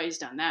mean, everybody's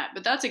done that,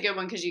 but that's a good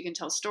one because you can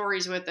tell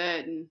stories with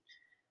it. And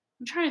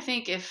I'm trying to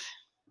think if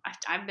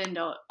I've been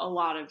to a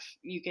lot of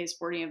UK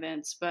sporting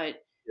events,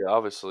 but Yeah,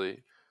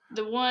 obviously.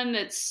 the one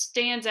that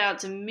stands out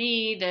to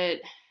me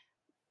that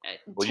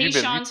Well, you've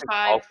Tayshawn's been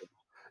five,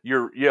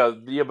 awesome.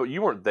 Yeah, but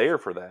you weren't there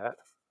for that.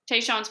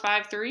 Tayshawn's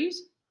five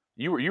threes.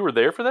 You were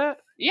there for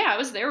that? Yeah, I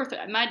was there with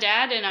it. My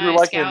dad and You were I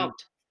like in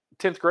scalped.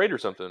 10th grade or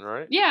something,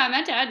 right? Yeah,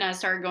 my dad and I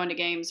started going to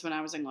games when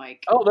I was in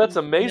like Oh, that's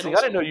middle amazing. I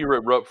didn't know school. you were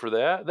at Rupp for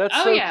that. That's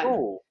Oh so yeah,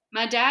 cool.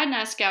 my dad and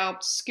I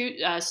scalped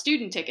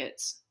student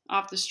tickets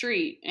off the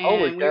street,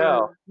 Holy and we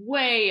cow. were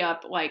way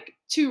up, like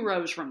 2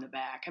 rows from the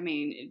back. I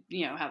mean,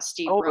 you know how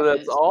steep Oh, Rupp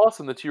that's is.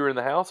 awesome that you were in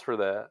the house for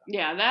that.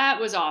 Yeah, that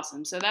was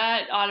awesome. So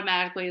that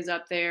automatically is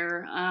up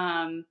there.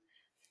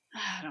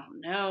 I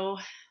don't know.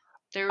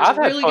 There was a I've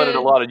had really fun at a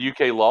good. lot of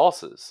UK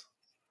losses.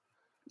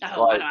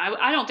 Oh, Like,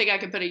 I don't think I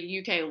could put a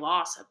UK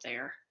loss up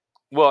there.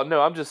 well,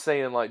 no, I'm just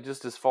saying, like,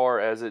 just as far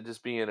as it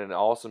just being an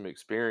awesome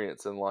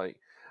experience, and like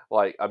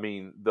I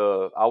mean,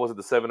 I was at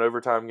the 7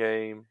 overtime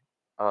game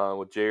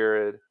with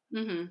Jared.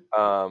 Hmm.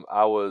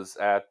 I was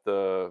at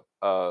the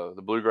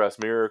Bluegrass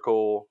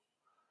Miracle.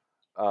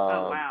 Oh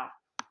Um, wow.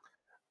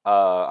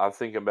 I'm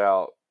thinking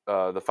about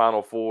the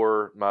Final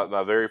Four.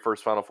 My very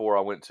first Final Four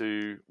I went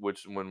to,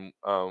 which when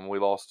we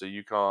lost to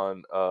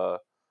UConn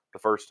the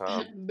first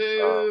time. Uh,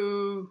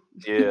 Boo.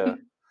 yeah,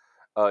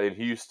 in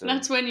Houston.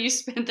 That's when you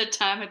spent the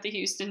time at the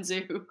Houston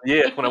Zoo.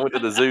 Yeah, when I went to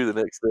the zoo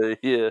the next day.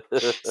 Yeah,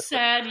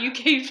 Sad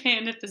UK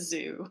fan at the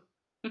zoo.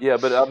 yeah,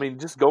 but I mean,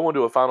 just going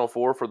to a Final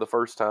Four for the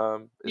first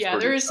time is Yeah,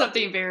 pretty there is exciting.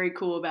 something very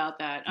cool about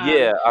that.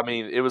 Yeah, I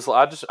mean, it was.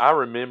 I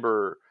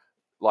remember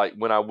like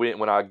when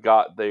I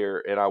got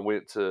there and I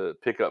went to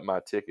pick up my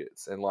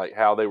tickets and like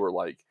how they were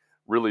like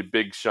really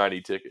big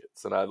shiny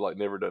tickets, and I'd like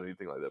never done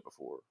anything like that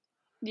before.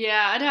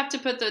 Yeah, I'd have to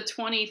put the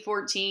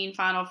 2014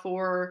 Final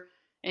Four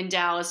in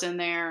Dallas in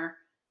there.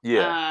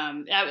 Yeah,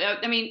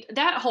 I mean,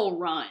 that whole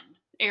run,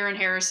 Aaron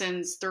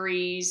Harrison's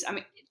threes. I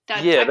mean,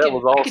 that yeah, that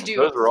was I could awesome.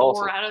 do a Those were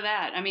four awesome. out of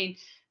that. I mean,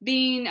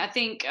 being I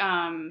think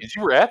 'Cause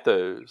you were at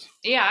those.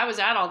 yeah, I was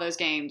at all those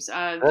games.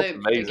 That's The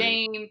amazing.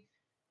 game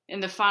in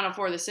the Final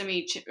Four, the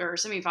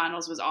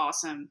semifinals was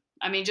awesome.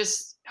 I mean,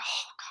 just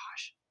oh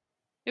gosh,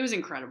 it was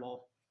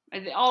incredible.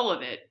 All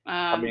of it.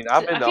 I mean,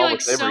 I've been I to feel like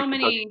almost every so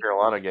Kentucky many.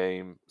 Carolina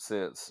game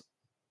since.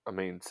 I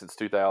mean, since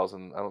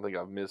 2000. I don't think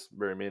I've missed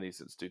very many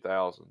since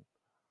 2000.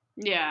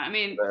 Yeah, I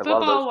mean, A lot of those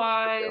football were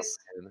wise,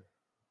 2010.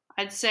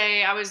 I'd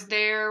say I was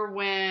there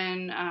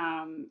when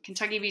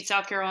Kentucky beat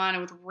South Carolina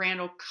with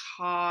Randall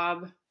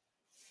Cobb.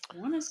 I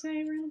want to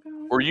say Randall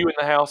Cobb. Were you in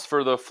the house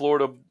for the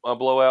Florida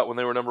blowout when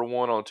they were number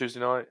one on Tuesday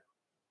night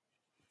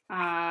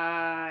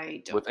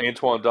I with don't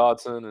Antoine remember.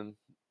 Dodson? And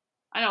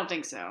I don't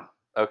think so.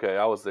 okay,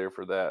 I was there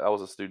for that. I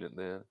was a student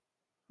then.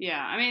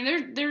 Yeah, I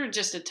mean, there are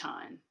just a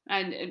ton,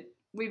 and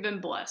we've been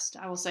blessed.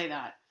 I will say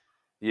that.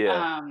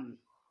 Yeah, Um,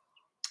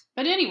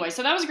 but anyway,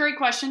 so that was a great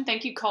question.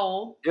 Thank you,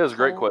 Cole. it was a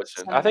great Cole,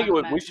 question. son I of think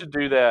Michael we Madsen. should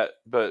do that,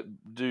 but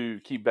do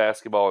keep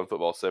basketball and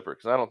football separate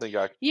because I don't think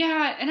I.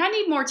 Yeah, and I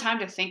need more time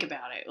to think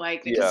about it,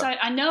 like because Yeah.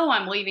 I know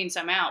I'm leaving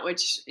some out,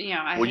 which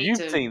I Well, hate you've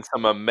to. seen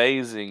some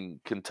amazing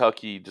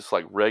Kentucky, just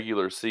like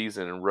regular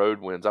season and road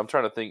wins. I'm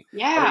trying to think. I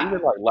mean, Yeah.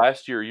 even like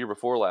last year, year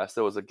before last,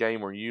 there was a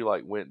game where you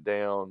like went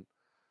down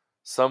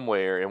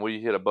somewhere and we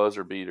hit a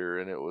buzzer beater,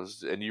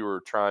 and you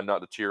were trying not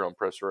to cheer on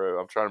press row.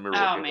 I'm trying to remember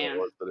what Oh game that man.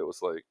 was, but it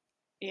was like,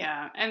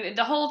 Yeah, and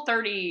the whole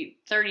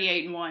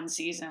 38-1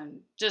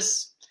 season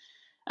just.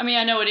 I mean,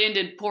 I know it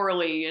ended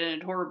poorly and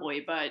ended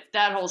horribly, but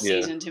that whole yeah,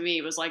 season to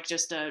me was like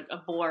just a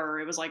blur.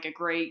 It was like a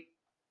great,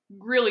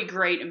 really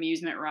great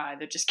amusement ride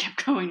that just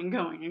kept going and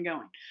going and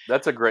going.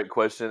 that's a great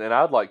question, and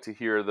I'd like to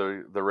hear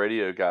the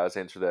radio guys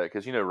answer that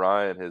because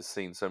Ryan has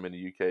seen so many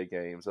UK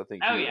games. I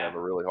think Oh he would yeah, have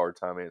a really hard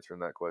time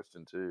answering that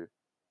question too.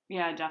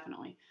 yeah,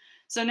 definitely.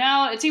 So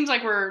now it seems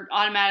like we're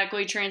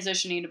automatically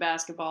transitioning to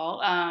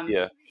basketball.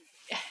 Yeah,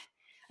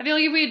 I feel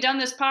like if we had done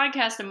this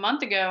podcast a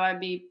month ago, I'd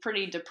be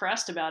pretty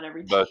depressed about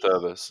everything. Both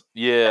of us.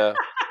 Yeah.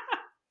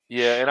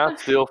 Yeah, and I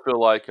still feel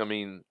like, I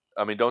mean,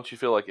 don't you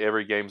feel like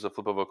every game's a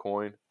flip of a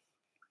coin?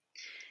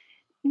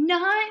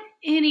 Not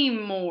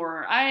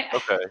anymore.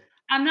 Okay.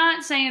 I'm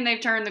not saying they've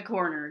turned the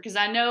corner because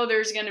I know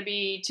there's going to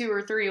be 2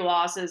 or 3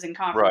 losses in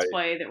conference Right.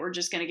 play that we're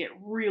just going to get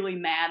really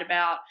mad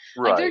about.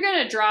 Like they're Right.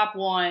 going to drop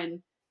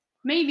one,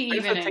 maybe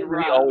Who's the even in team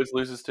that he Rupp. always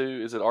loses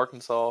to? Is it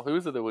Arkansas? Who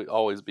is it that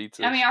always beats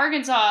I mean, us?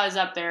 Arkansas is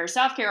up there.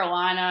 South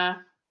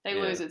Carolina, they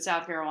Yeah. lose at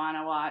South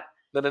Carolina a lot.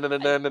 Oh, Oh,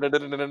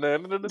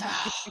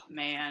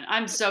 man,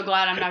 I'm so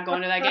glad I'm not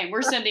going to that game.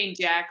 We're sending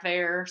Jack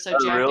there, so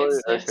Jack really?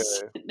 gets to Okay.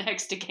 sit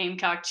next to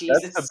Gamecock That's the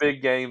Jesus.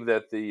 big game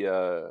that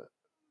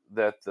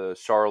the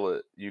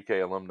Charlotte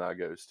UK alumni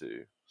goes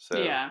to.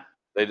 So Yeah.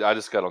 I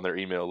just got on their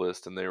email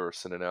list and they were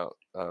sending out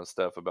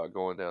stuff about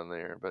going down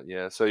there. But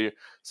yeah, so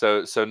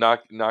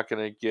not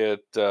gonna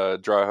get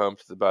dry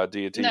humped by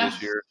deity No, this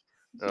year.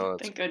 Oh,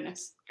 that's thank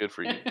goodness. good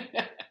for you.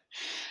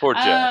 Poor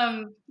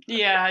Jack.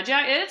 Yeah,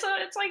 Jack.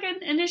 It's like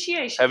an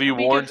initiation. Have you It'll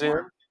be good warned for him?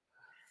 him.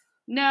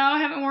 No, I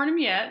haven't warned him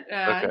yet.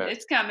 Okay.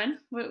 It's coming.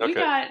 We Okay.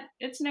 got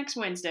it's next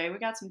Wednesday. We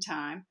got some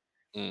time.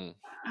 Mm.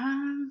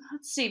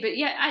 Let's see, but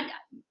yeah,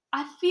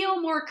 I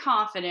feel more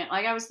confident.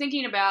 Like I was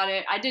thinking about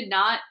it. I did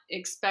not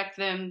expect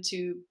them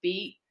to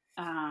beat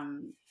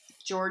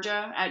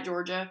Georgia at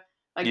Georgia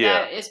like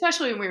Yeah. that,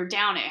 especially when we were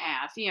down at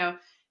half.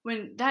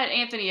 When that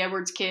Anthony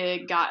Edwards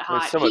kid got It's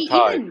hot, he somewhat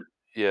tied. even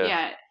Yeah.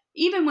 yeah.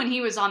 Even when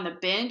he was on the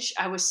bench,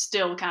 I was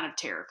still kind of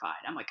terrified.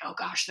 I'm like, oh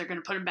gosh, they're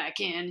going to put him back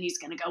in. He's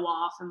going to go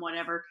off and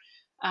whatever.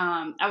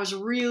 I was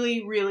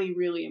really, really,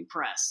 really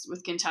impressed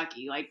with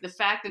Kentucky. Like the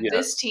fact that Yeah.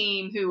 this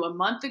team, who a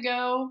month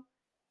ago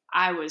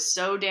I was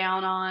so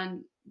down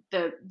on,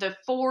 the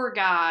 4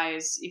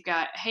 guys, you've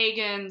got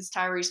Hagens,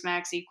 Tyrese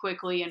Maxey,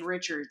 Quickly, and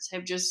Richards,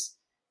 have just,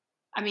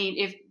 I mean,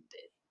 if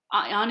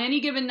on any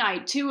given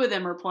night, 2 of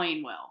them are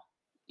playing well,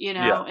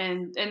 Yeah.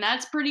 and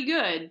that's pretty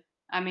good.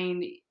 I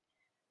mean,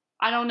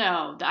 I don't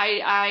know.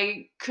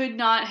 I could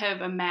not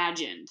have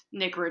imagined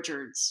Nick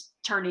Richards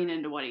turning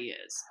into what he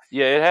is.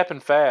 Yeah, it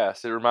happened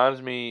fast. It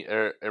reminds me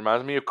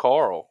of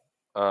Carl.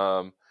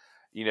 Um,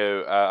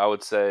 I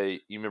would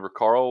say you remember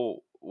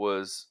Carl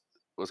was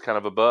kind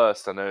of a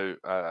bust. I know.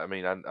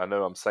 I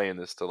know I'm saying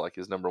this to like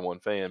his number one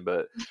fan,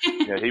 but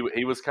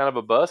he was kind of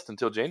a bust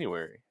until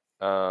January.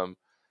 Um,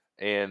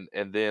 and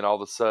then all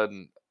of a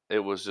sudden it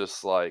was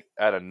just like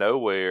out of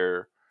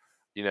nowhere.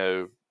 You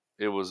know,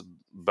 it was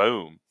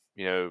boom.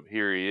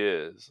 Here he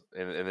is,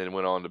 and then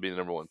went on to be the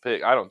number one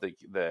pick. I don't think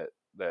that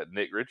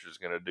Nick Richards is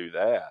going to do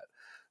that,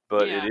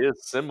 but it Yeah,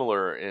 is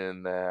similar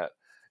in that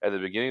at the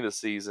beginning of the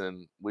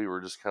season we were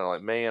just kind of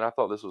like, man, I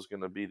thought this was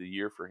going to be the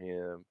year for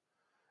him,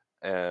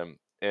 and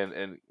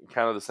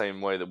kind of the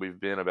same way that we've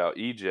been about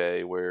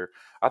EJ, where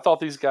I thought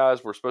these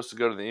guys were supposed to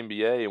go to the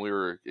NBA, and we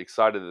were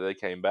excited that they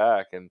came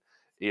back, and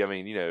yeah, I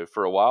mean,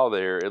 for a while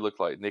there, it looked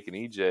like Nick and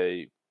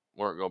EJ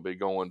weren't going to be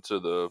going to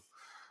the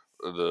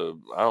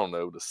I don't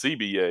know, the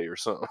CBA or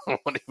something.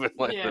 Even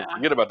like yeah.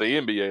 forget about the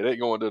NBA. They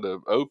going to the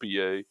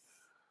OPA,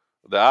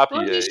 the Well, it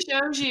IPA. just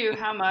shows you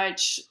how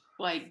much,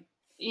 like,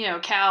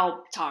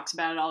 Cal talks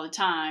about it all the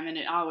time, and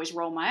I always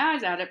roll my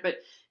eyes at it, but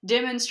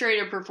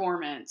demonstrated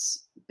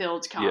performance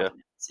builds Yeah.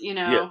 confidence, Yes.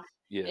 And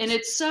Yes.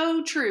 it's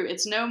so true.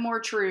 It's no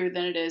more true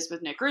than it is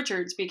with Nick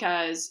Richards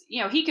because,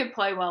 he could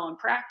play well in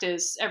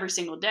practice every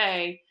single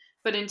day,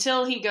 but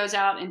until he goes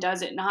out and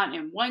does it not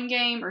in 1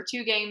 game or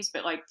 2 games,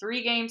 but like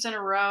 3 games in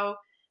a row,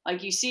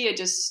 like you see it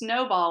just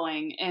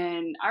snowballing.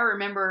 And I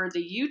remember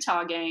the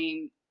Utah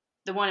game,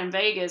 the one in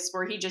Vegas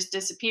where he just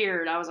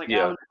disappeared. I was like, oh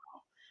Yeah. no,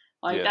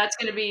 like Yeah. that's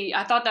going to be,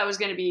 I thought that was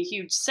going to be a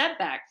huge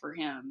setback for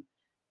him.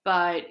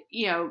 But,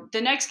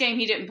 the next game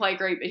he didn't play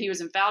great, but he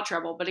was in foul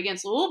trouble. But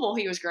against Louisville,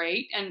 he was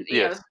great. And,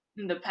 Yes.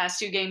 in the past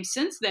 2 games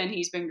since then,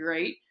 he's been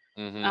great.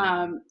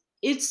 Hmm.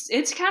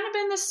 It's kind of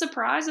been the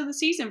surprise of the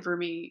season for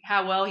me,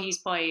 how well he's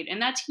played.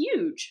 And that's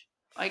huge.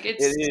 Like It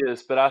it's,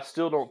 is, but I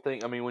still don't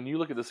think. I mean, when you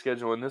look at the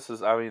schedule, and this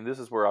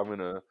is where I'm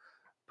gonna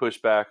push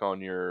back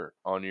on your.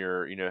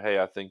 Hey,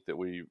 I think that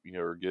we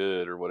are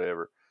good or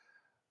whatever.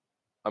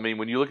 I mean,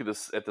 when you look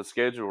at the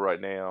schedule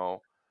right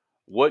now,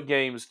 what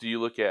games do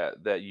you look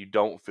at that you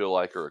don't feel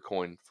like are a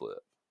coin flip?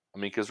 I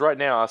mean, because right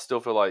now I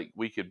still feel like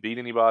we could beat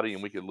anybody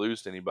and we could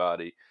lose to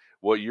anybody.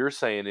 What you're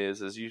saying is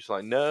you're just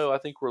like, no, I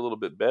think we're a little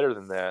bit better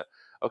than that.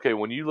 Okay,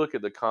 when you look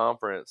at the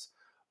conference,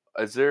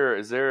 is there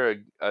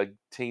a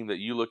team that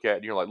you look at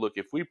and you're like, look,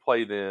 if we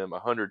play them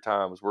 100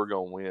 times, we're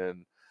gonna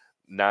win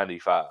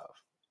 95?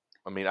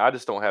 I mean, I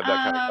just don't have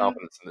that kind of um,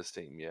 confidence in this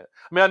team yet.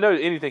 I mean, I know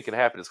anything can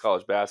happen. It's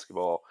college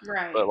basketball, but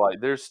right.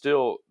 like, there's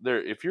still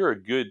there. If you're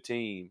a good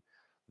team,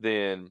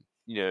 then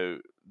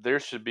there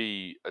should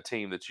be a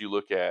team that you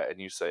look at and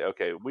you say,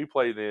 okay, we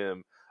play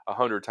them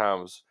 100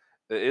 times.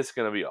 It's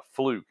going to be a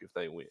fluke if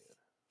they win.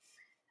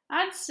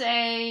 I'd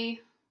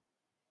say,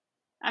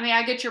 I mean,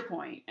 I get your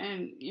point,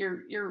 and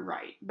you're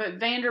right. But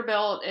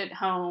Vanderbilt at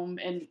home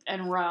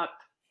and Rupp,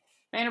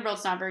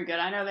 Vanderbilt's not very good.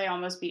 I know they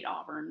almost beat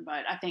Auburn,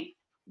 but I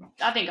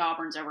think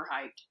Auburn's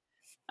overhyped.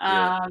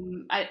 Yeah.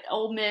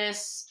 Ole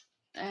Miss.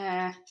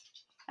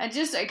 I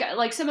just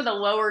like some of the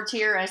lower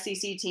tier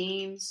SEC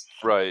teams.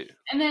 Right.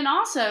 And then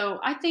also,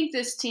 I think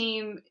this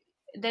team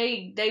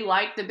they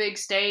like the big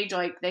stage,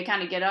 like they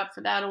kind of get up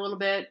for that a little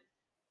bit.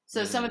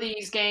 So some Mm-hmm. of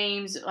these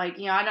games, like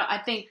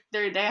I think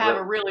they Well, have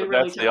a really but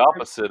really that's the tough group.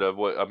 opposite of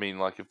what I mean.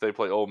 Like if they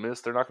play Ole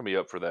Miss, they're not going to be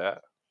up for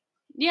that.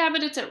 Yeah,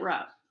 but it's at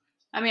Rupp.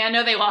 I mean, I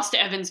know they lost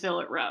to Evansville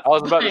at I Rupp,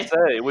 was about to but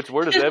say,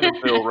 where does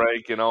Evansville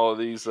rank in all of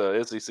these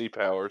SEC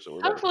powers or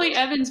whatever? hopefully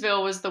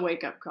Evansville was the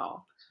wake up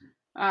call.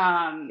 Would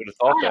have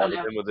thought I that,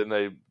 don't but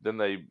know. then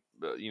they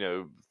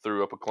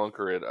threw up a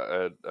clunker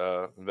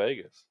at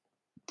Vegas.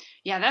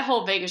 Yeah, that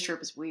whole Vegas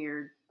trip is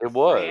weird. It Right.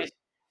 was.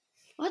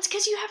 Well, it's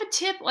because you have a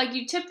tip, like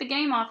you tip the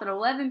game off at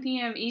 11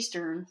 p.m.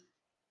 Eastern.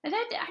 And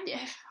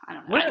I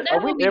don't know. When That are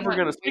we will be ever one of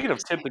going to? the Speaking of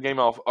weirdest tip the game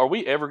off, are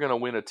we ever going to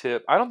win a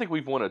tip? I don't think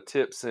we've won a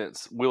tip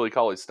since Willie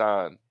Cauley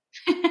Stein.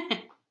 things.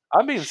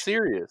 I'm being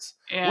serious.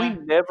 We Yeah,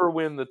 never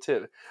win the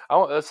tip.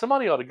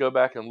 Somebody ought to go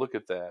back and look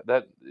at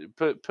that.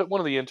 Put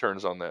one of the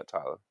interns on that,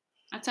 Tyler.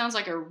 that sounds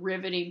like a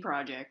riveting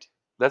project.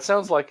 That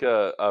sounds like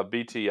a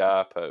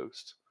BTI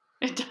post.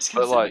 It does kind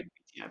But of sound like like,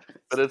 a BTI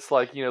but post. it's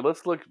like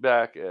let's look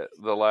back at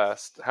the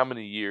last how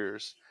many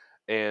years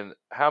and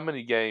how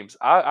many games.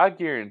 I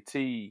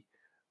guarantee.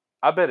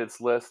 I bet it's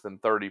less than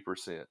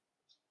 30%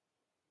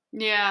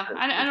 Yeah,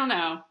 I don't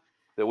know.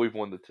 that we've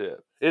won the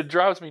tip. It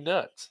drives me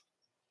nuts.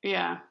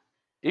 Yeah,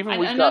 Even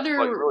we've got like another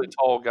really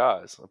tall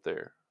guys up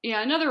there.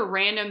 another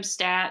random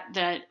stat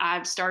that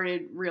I've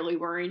started really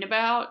worrying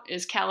about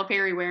is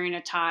Calipari wearing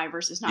a tie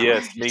versus not wearing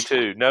Yes, a me tie.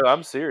 too. No,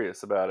 I'm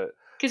serious about it.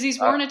 Because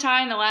he's I, worn a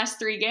tie in the last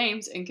 3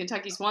 games, and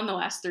Kentucky's won the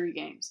last 3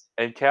 games.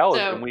 and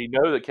So, we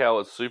know that Cal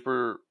is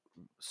super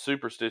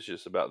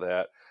superstitious about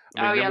that.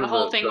 I mean, oh yeah, remember the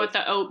whole the thing the with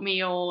the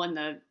oatmeal and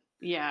that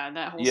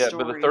whole yeah,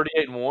 but the story.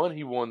 38-1,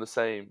 he wore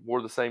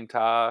the same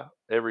tie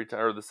every time,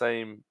 or the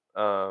same.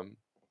 I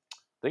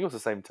think it was the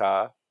same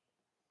tie.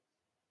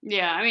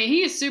 Yeah, I mean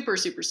he is super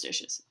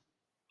superstitious,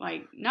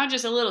 like not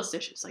just a little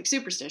stitious, like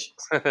superstitious.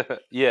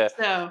 Yeah,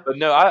 So but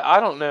no, I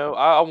don't know.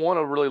 I want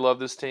to really love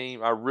this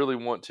team. I really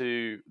want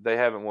to. They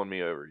haven't won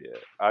me over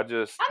yet. I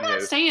just, I'm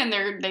not saying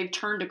they've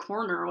turned a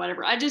corner or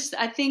whatever. I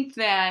think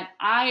that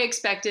I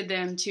expected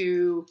them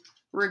to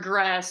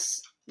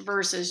regress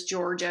versus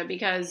Georgia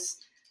because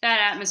that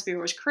atmosphere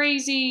was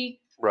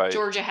crazy. right.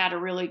 Georgia had a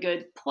really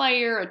good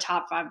player, a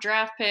top 5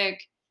 draft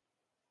pick.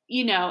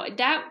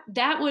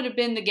 That would have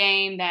been the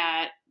game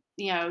that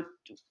you know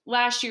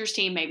last year's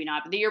team maybe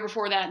not, but the year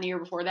before that and the year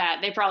before that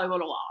they probably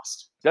would have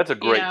lost. That's a You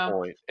great know,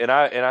 point, and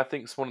I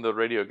think it's one of the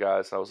radio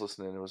guys I was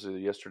listening. It was either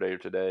yesterday or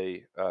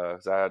today,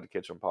 'cause I had to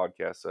catch on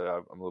podcast, so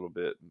I'm a little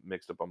bit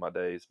mixed up on my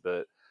days.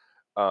 But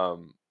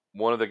um,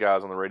 one of the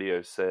guys on the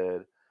radio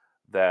said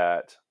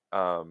that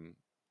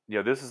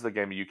this is the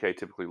game the UK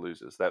typically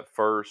loses. That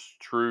first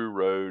true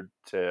road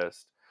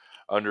test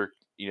under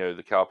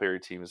the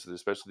Calipari teams,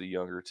 especially the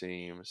younger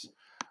teams.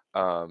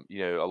 A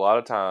lot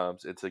of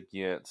times it's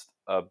against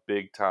a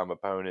big time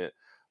opponent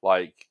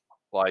like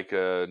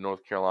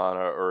North Carolina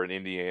or an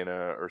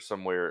Indiana or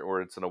somewhere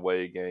where it's an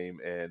away game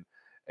and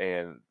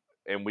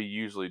and we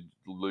usually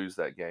lose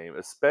that game,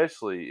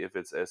 especially if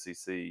it's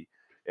SEC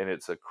and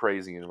it's a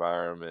crazy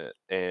environment.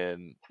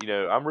 And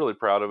I'm really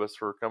proud of us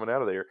for coming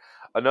out of there.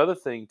 Another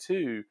thing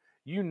too,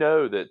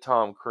 that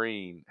Tom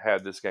Crean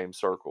had this game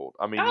circled.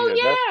 I mean, that's oh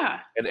yeah,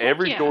 and heck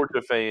every yeah.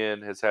 Georgia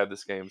fan has had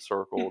this game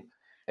circled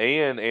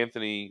and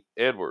Anthony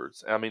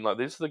Edwards. I mean, like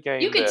this is the You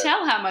game could that,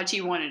 tell how much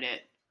he wanted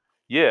it.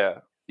 yeah,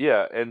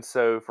 yeah. And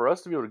so for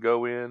us to be able to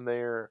go in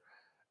there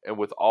and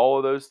with all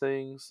of those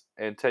things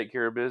and take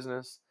care of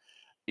business,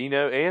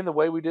 and the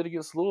way we did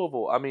against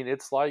Louisville, I mean,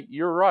 it's like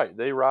you're right;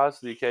 they rise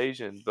to the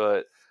occasion.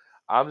 But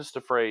I'm just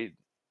afraid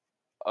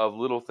of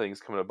little things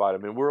coming to bite. I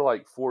mean, we're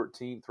like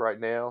 14th right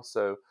now.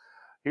 So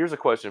here's a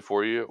question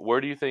for you: where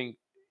do you think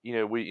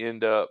we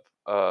end up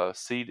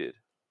seated?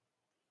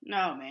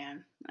 No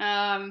man.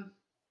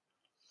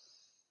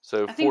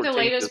 So I think the 14th is,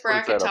 latest what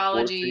is that, a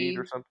 4 seed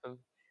or bracketology. something?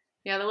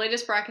 Yeah, the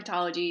latest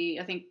bracketology.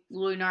 I think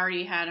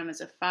Lunardi had him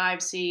as a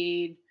 5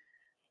 seed.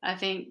 I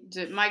think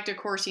Mike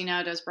DeCourcy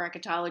now does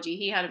bracketology.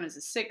 He had him as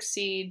a 6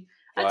 seed.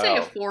 I'd say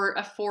a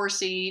Wow. four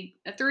seed,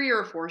 a 3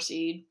 or a 4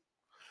 seed.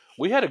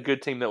 We had a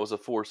good team that was a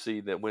 4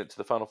 seed that went to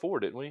the Final Four,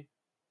 didn't we?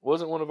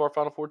 Wasn't one of our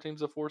Final Four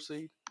teams a 4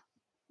 seed?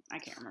 I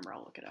can't remember. I'll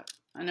look it up.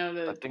 I know I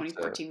the think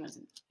so. 2014 was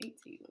an 8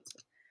 seed. Let's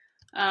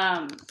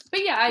see.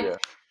 But yeah, Yeah.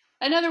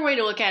 another way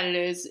to look at it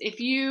is if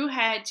you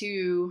had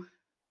to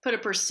put a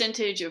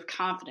percentage of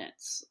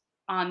confidence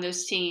on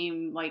this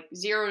team, like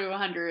 0 to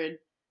 100,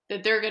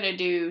 that they're going to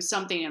do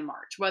something in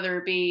March, whether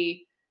it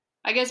be,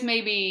 I guess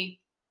maybe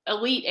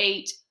Elite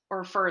Eight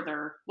or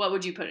further, what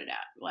would you put it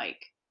at?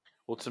 Like,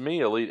 Well, to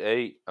me, Elite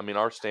Eight. I mean,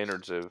 our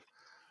standards have.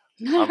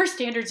 our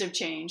standards have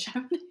changed.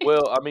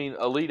 Well, I mean,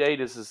 Elite Eight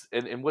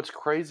and what's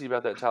crazy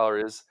about that,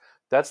 Tyler, is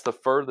that's the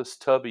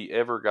furthest Tubby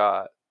ever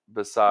got I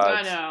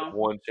besides know.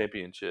 one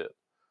championship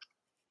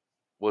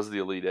was the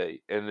Elite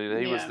Eight, and then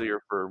he was Yeah. there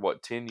for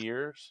what 10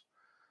 years.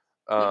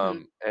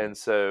 Hmm. And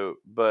so,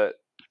 but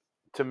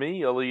to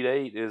me, Elite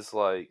Eight is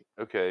like,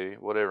 okay,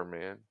 whatever,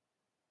 man.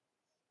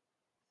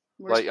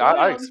 We're Like I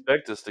spoiled.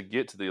 expect us to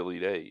get to the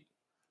Elite Eight.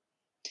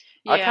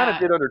 I kind of Yeah,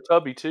 did under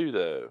Tubby too,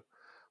 though.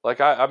 Like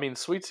I mean,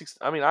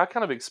 I mean, I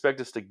kind of expect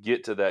us to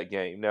get to that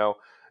game. Now,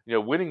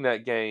 winning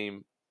that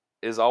game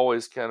is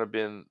always kind of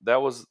been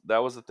that was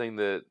the thing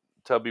that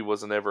Tubby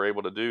wasn't ever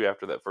able to do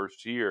after that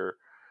first year.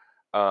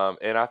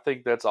 And I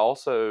think that's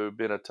also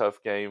been a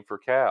tough game for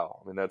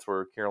Cal. I mean, that's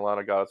where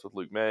Carolina got us with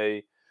Luke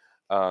May.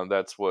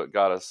 That's what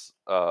got us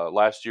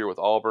last year with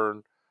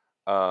Auburn.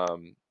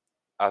 Um,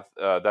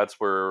 that's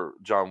where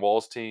John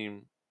Wall's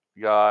team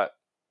got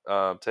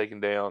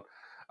taken down.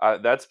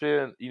 That's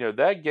been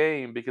that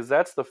game because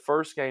that's the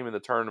first game in the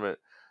tournament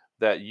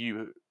that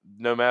you,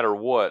 no matter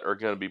what, are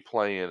going to be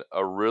playing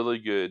a really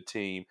good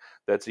team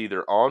that's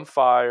either on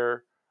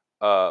fire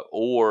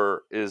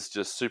or is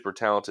just super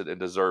talented and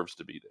deserves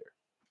to be there.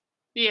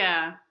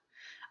 yeah.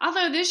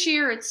 Although this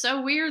year it's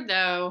so weird,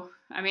 though.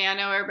 I mean, I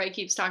know everybody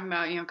keeps talking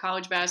about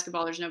college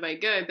basketball. There's nobody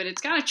good, but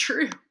it's kind of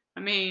true.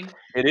 I mean,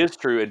 It is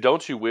true, and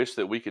don't you wish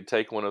that we could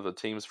take one of the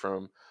teams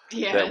from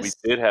that we yes,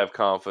 did have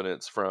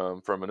confidence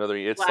from another?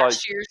 It's like,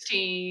 last year's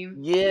team.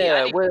 Yeah, I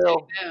yeah, think we take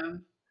well,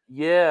 them.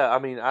 yeah. I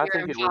mean, I think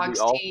Aaron it would be Fox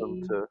awesome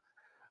team. to.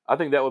 I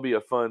think that would be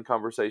a fun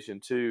conversation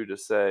too to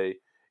say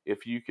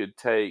if you could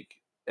take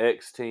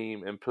X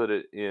team and put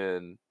it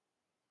in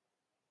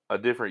a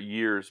different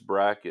year's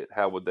bracket,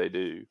 how would they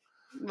do?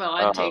 Well,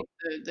 I'd Um,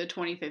 take the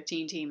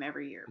 2015 team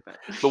every year, but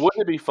but wouldn't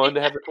it be fun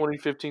to have the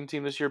 2015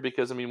 team this year?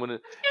 Because I mean, when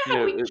it,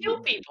 yeah, we kill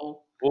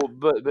people. well,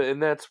 but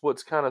and that's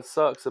what's kind of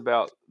sucks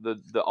about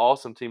the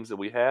awesome teams that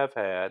we have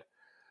had.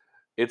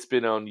 It's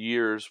been on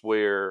years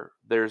where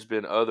there's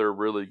been other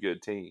really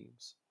good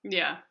teams.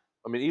 Yeah.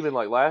 I mean, even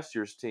like last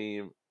year's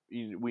team,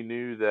 we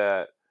knew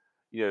that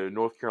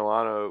North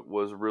Carolina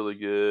was really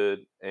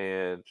good,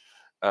 and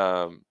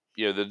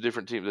the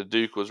different team, the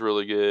Duke was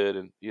really good,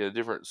 and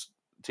different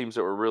teams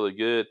that were really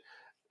good.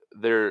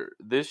 There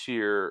this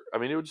year, I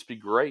mean, it would just be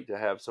great to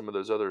have some of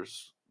those other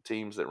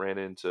teams that ran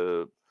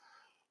into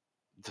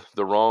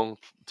the wrong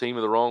team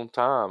at the wrong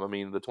time. I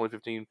mean, the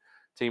 2015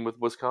 team with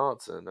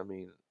Wisconsin. I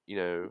mean,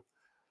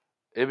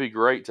 it'd be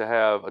great to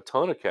have a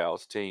ton of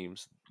Cal's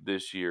teams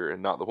this year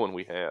and not the one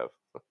we have.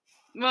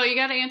 Well, you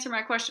got to answer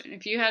my question.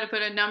 If you had to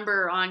put a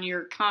number on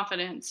your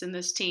confidence in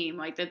this team,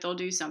 like that they'll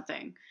do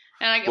something,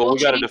 and Well, we'll we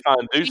got to change define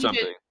do change it.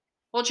 something.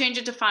 We'll change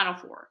it to Final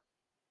Four.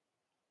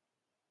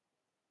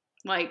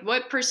 Like,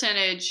 what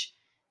percentage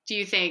do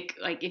you think?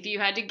 Like, if you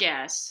had to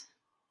guess.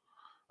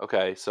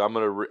 Okay, so I'm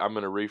gonna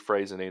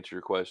rephrase and answer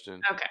your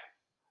question. Okay.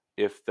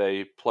 If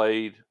they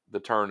played the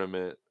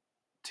tournament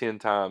 10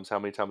 times, how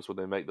many times would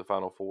they make the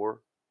Final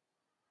Four?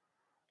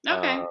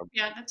 Okay.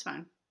 Yeah, that's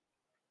fine.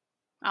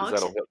 I'll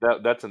Because that'll accept.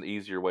 help. That's an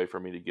easier way for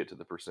me to get to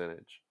the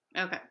percentage.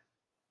 Okay.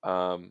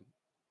 Um,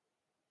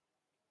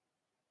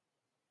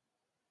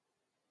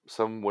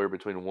 Somewhere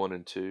between 1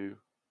 and 2,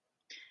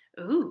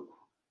 Ooh.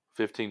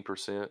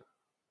 15%.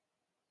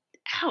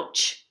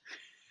 Ouch.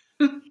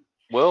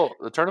 Well,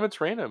 the tournament's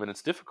random and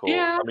it's difficult.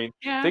 Yeah. I mean,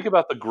 Yeah. think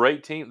about the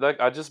great team. Like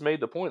I just made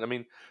the point. I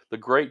mean, the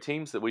great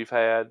teams that we've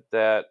had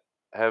that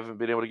haven't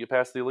been able to get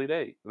past the Elite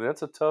Eight. I mean,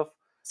 that's a tough.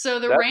 So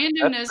the That's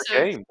randomness the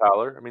of game,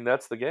 Tyler. I mean,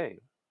 that's the game.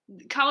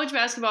 college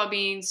basketball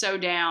being so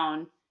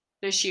down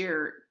this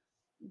year,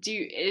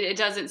 it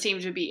doesn't seem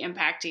to be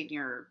impacting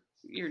your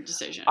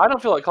decision. I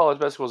don't feel like college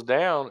basketball's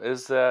down.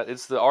 Is that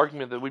it's the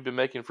argument that we've been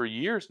making for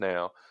years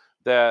now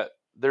that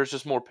there's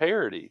just more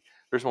parity.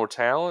 There's more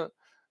talent.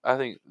 I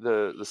think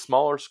the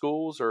smaller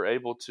schools are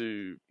able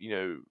to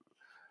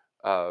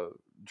uh,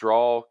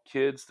 draw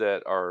kids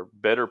that are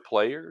better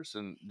players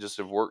and just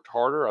have worked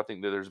harder. I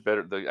think that there's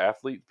better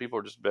people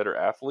are just better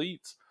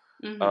athletes,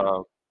 Hmm.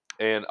 um,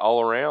 and all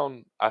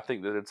around I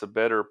think that it's a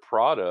better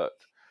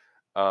product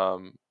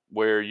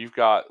where you've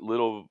got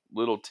little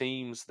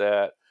teams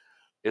that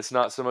it's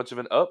not so much of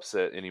an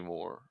upset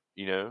anymore.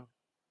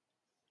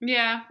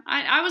 Yeah,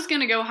 I was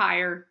gonna go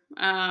higher.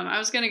 I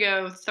was gonna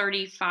go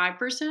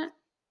 35%.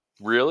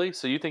 Really?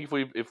 So you think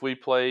if we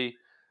play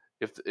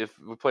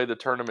the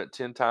tournament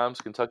 10 times,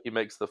 Kentucky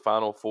makes the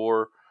Final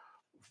Four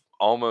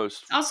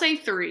almost I'll say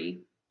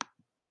three.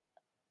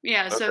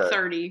 Yeah, so okay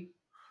 30,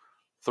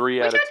 3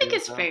 which out of I think 10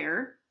 is times?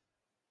 fair.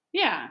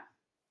 Yeah,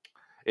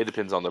 It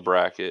depends on the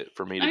bracket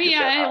for me I to mean, get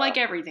that yeah, high. like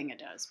everything it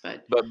does,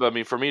 but But I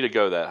mean, for me to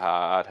go that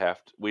high,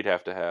 we'd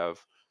have to have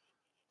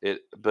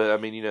it. But I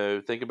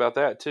mean, think about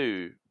that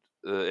too.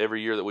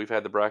 Every year that we've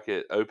had the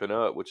bracket open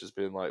up, which has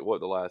been like what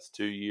the last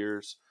 2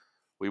 years,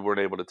 we weren't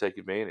able to take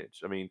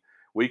advantage. I mean,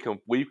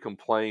 we've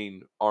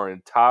complained our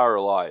entire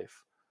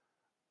life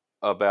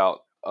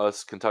about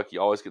us Kentucky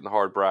always getting the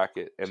hard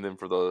bracket, and then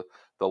for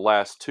the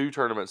last two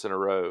tournaments in a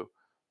row,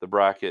 the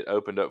bracket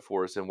opened up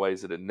for us in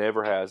ways that it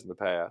never has in the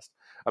past.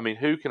 I mean,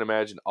 who can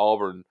imagine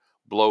Auburn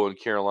blowing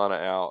Carolina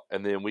out,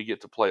 and then we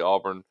get to play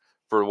Auburn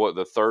for what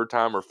the third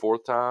time or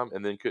fourth time,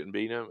 and then couldn't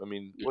beat them? I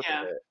mean, what the yeah,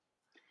 heck?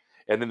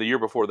 And then the year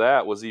before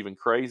that was even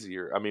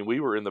crazier. I mean, we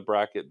were in the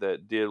bracket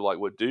that did like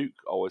what Duke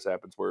always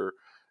happens, where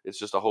it's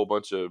just a whole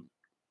bunch of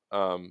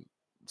um,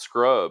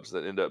 scrubs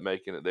that end up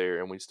making it there,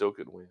 and we still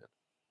could win.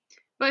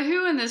 But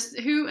who in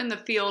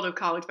the field of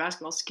college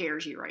basketball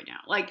scares you right now?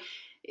 Like,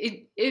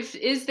 if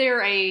is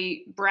there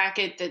a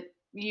bracket that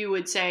you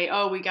would say,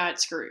 oh, we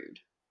got screwed?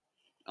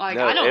 Like,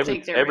 No, I don't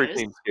think there every is.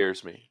 team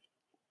scares me.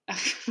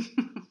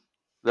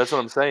 That's what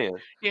I'm saying.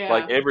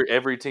 Like Yeah.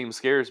 every team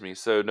scares me.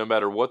 So no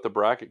matter what the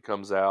bracket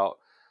comes out,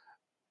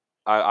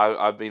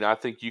 I mean I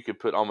think you could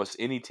put almost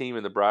any team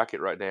in the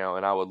bracket right now,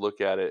 and I would look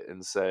at it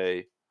and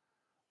say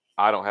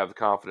I don't have the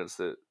confidence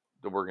that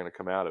we're going to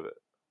come out of it.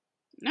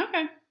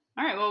 Okay.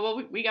 All right.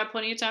 Well, we got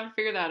plenty of time to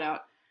figure that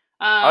out.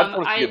 I just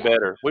want us to get I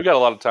better. We got a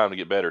lot of time to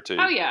get better Oh too.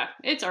 yeah,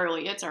 it's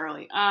early. It's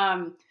early.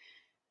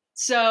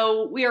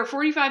 So we are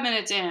 45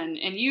 minutes in,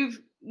 and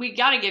we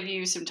got to give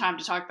you some time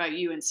to talk about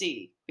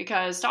UNC,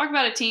 because talk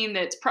about a team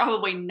that's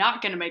probably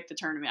not going to make the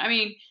tournament. I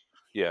mean,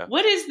 Yeah,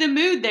 what is the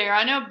mood there?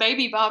 I know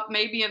Baby Bop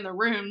may be in the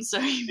room, so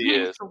you he may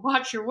have is. to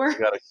watch your We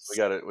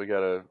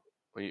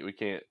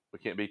can't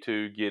be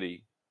too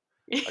giddy.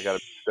 I got to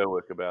be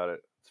stoic about it.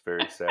 It's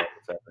very sad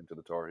what's happening to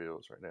the Tar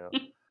Heels right now.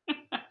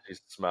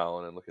 She's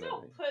smiling and looking at me.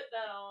 Don't put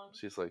that on.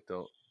 She's like,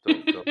 don't.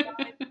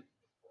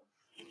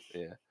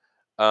 Yeah.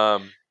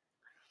 Um.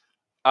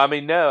 I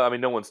mean, no. I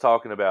mean, no one's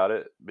talking about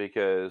it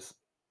because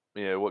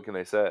what can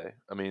they say?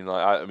 I mean,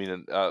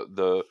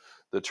 the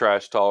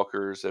trash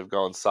talkers have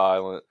gone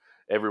silent.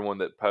 Everyone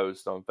that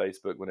posts on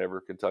Facebook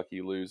whenever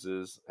Kentucky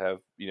loses have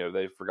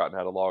they've forgotten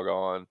how to log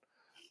on.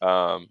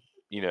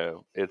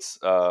 It's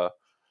I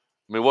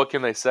mean, what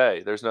can they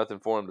say? There's nothing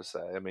for them to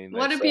say. I mean,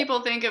 What they do suck.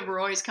 people think of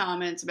Roy's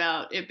comments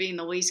about it being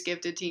the least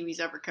gifted team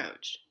he's ever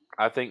coached?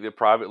 I think that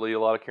privately, a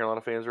lot of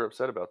Carolina fans are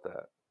upset about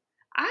that.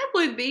 I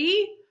would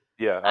be.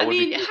 Yeah, I I would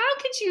be mean, too. how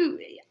could you?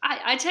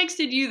 I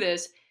texted you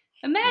this.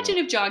 Yeah. Imagine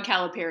if John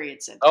Calipari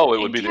had said that. Oh, it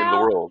would And be the end of the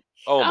Cal, world.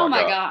 Oh oh my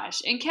my god.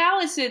 gosh. And Cal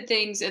has said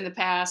things in the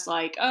past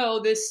like, oh,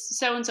 this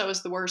so and so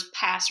is the worst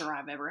passer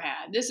I've ever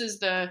had. This is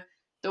the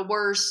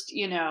worst,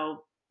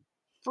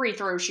 free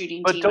throw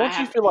shooting But team I don't you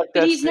have. feel like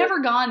But that's he's been?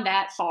 never gone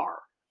that far.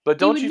 But He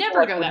don't would you feel never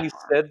like go when that he far.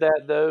 said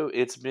that though,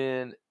 it's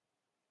been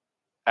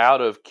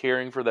out of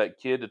caring for that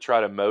kid to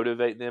try to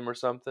motivate them or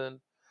something?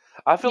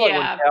 I feel like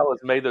when Yeah. Cal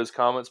has made those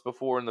comments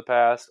before in the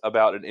past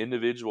about an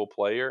individual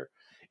player,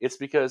 it's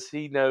because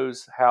he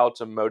knows how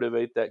to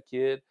motivate that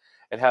kid,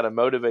 and how to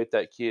motivate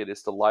that kid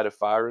is to light a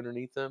fire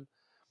underneath them.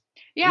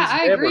 Yeah,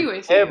 He's I never agree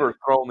with you. ever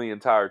thrown the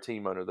entire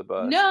team under the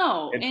bus.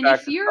 No. In And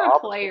fact, if it's you're the a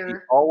opposite. He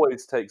player,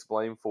 always takes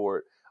blame for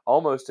it,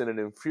 almost in an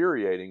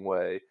infuriating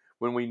way,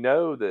 when we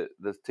know that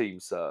the team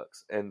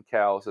sucks. And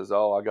Cal says,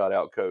 "Oh, I got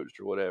out coached"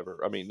 or whatever.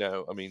 I mean,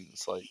 no. I mean,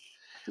 it's like,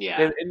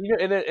 yeah.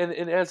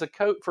 and as a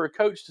coach, for a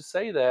coach to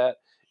say that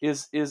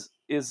is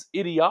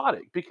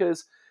idiotic,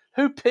 because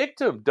who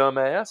picked him,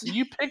 dumbass?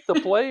 You picked the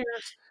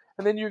players,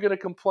 and then you're going to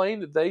complain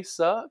that they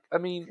suck. I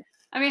mean,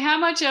 I mean, how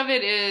much of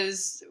it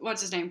is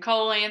what's his name,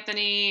 Cole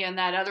Anthony, and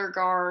that other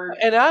guard?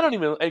 and I don't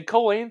even. And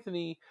Cole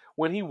Anthony,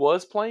 when he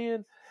was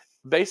playing,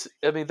 I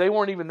mean, they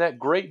weren't even that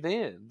great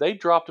then. They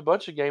dropped a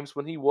bunch of games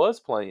when he was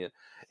playing.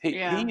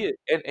 Yeah,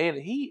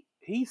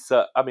 He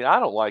sucked. I mean, I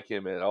don't like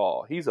him at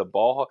all. He's a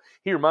ball hog.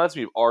 He reminds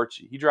me of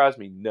Archie. He drives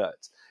me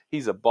nuts.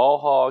 He's a ball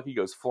hog. He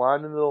goes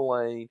flying into the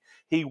lane.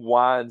 He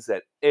whines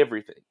at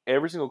everything.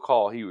 Every single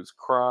call, he was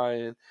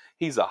crying.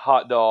 He's a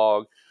hot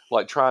dog,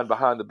 like trying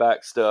behind the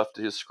back stuff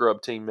to his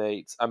scrub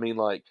teammates. I mean,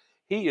 like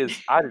he is.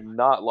 I did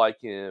not like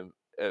him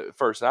at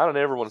first. And I don't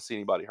ever want to see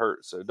anybody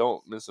hurt, so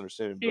don't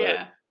misunderstand me. But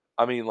yeah.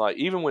 I mean, like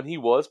even when he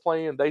was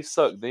playing, they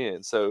sucked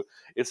then. So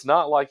it's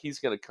not like he's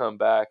going to come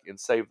back and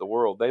save the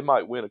world. They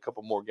might win a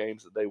couple more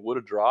games that they would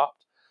have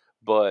dropped,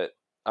 but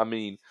I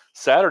mean,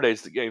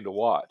 Saturday's the game to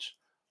watch.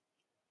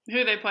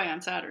 Who they play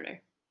on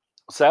Saturday?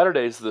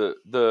 Saturday's the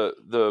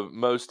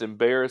most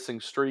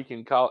embarrassing streak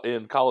in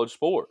college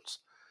sports.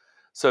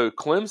 So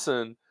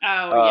Clemson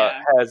Oh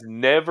yeah. has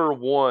never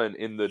won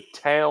in the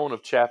town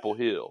of Chapel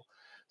Hill.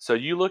 So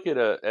you look at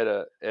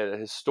a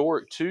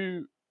historic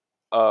two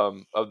of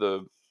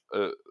the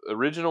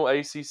original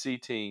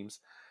ACC teams,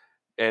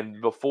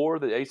 and before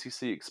the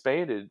ACC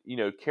expanded,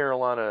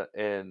 Carolina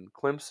and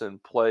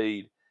Clemson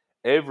played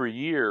every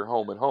year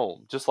home and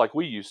home, just like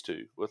we used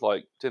to with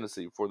like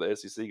Tennessee before the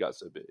SEC got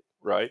so big,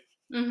 right?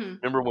 Mm-hmm.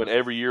 Remember when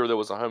every year there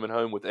was a home and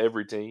home with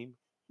every team?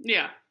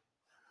 Yeah.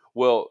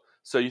 Well,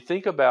 so you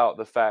think about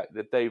the fact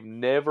that they've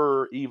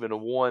never even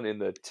won in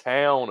the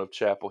town of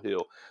Chapel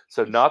Hill.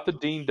 So not the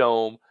Dean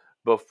Dome,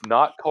 but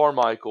not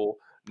Carmichael,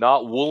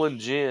 not Woolen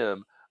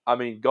Gym. I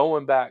mean,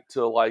 going back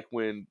to like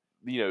when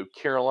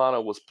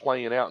Carolina was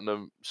playing out in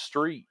the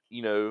street.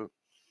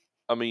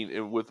 I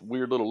mean, with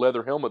weird little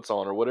leather helmets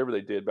on or whatever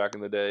they did back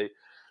in the day.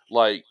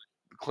 Like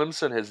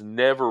Clemson has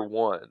never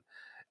won.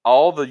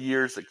 All the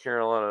years that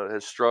Carolina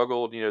has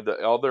struggled,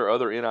 all their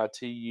other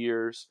NIT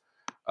years,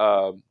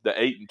 the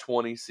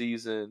 8-20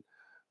 season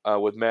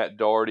with Matt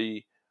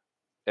Doherty,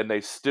 and they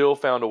still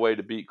found a way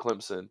to beat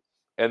Clemson.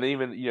 And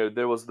even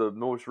there was the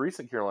most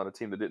recent Carolina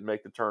team that didn't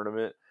make the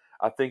tournament.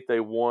 I think they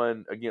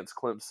won against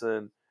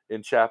Clemson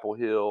in Chapel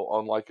Hill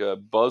on like a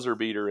buzzer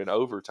beater in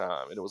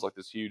overtime, and it was like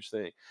this huge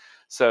thing.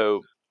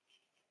 So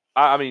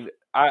I mean,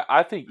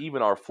 I think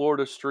even our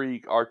Florida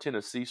streak, our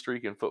Tennessee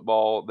streak in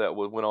football that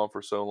went on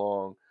for so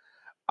long,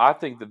 I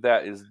think that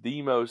that is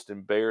the most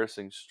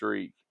embarrassing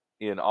streak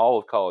in all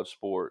of college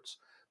sports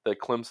that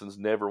Clemson's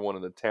never won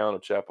in the town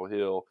of Chapel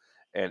Hill,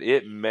 and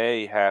it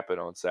may happen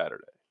on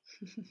Saturday.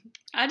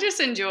 I just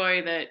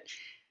enjoy that,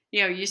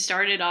 you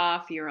started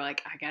off, you were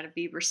like, I got to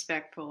be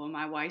respectful.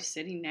 My wife's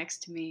sitting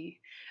next to me.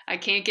 I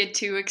can't get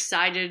too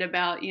excited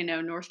about,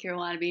 North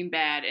Carolina being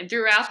bad. And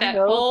throughout She that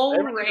knows whole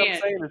everything I'm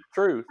rant, saying is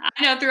truth.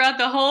 I know throughout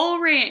the whole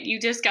rant, you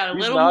just got a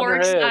She's little nodding more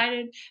her head.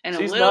 excited and a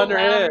She's little nodding her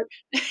head. louder.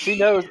 She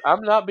knows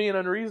I'm not being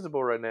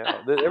unreasonable right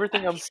now.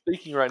 Everything I'm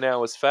speaking right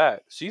now is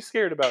fact. She's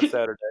scared about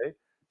Saturday.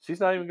 She's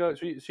not even going.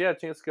 She had a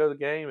chance to go to the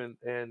game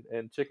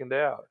and chickened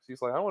out.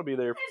 She's like, I want to be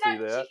there to see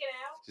that.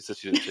 She said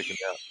she didn't chicken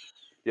out.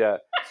 Yeah,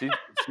 she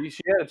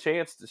had a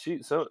chance.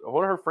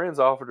 One of her friends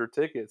offered her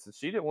tickets, and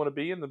she didn't want to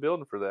be in the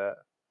building for that.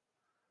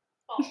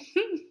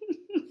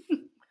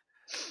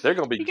 They're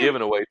going to be You can,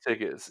 giving away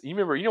tickets. You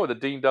know what the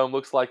Dean Dome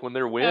looks like when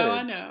they're oh,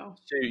 I winning. know.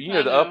 Shoot,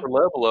 I the upper know.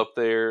 level up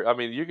there. I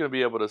mean, you're going to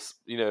be able to, it's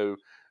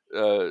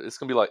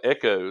going to be like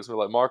echoes, it's gonna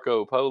be like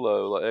Marco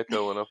Polo, like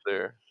echoing up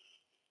there.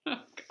 Oh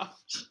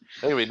gosh.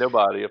 Ain't gonna be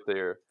nobody up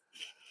there.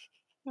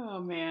 Oh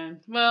man.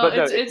 Well, But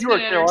no, it's if it's you were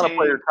been a Carolina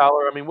player, entertaining.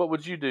 Tyler, I mean, what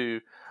would you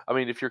do? I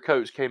mean, if your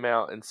coach came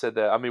out and said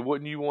that, I mean,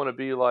 wouldn't you want to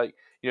be like,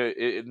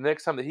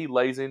 next time that he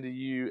lays into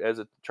you as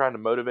trying to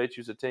motivate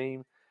you as a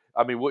team?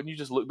 I mean, wouldn't you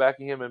just look back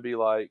at him and be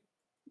like,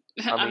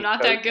 I I'm mean,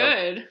 not coach, that I'm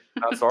good.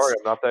 not sorry,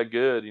 I'm not that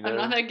good. I'm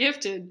not that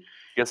gifted.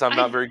 Guess I'm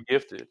not I very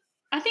gifted.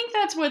 I think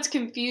that's what's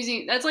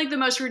confusing. That's like the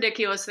most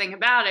ridiculous thing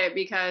about it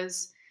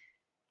because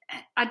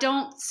I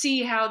don't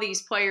see how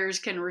these players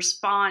can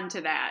respond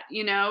to that.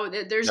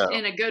 There's No,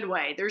 in a good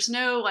way. There's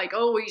no like,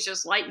 oh, he's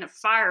just lighting a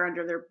fire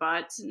under their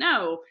butts.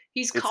 No,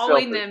 he's it's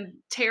calling selfish. them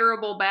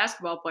terrible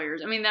basketball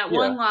players. I mean, that Yeah.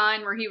 one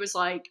line where he was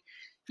like,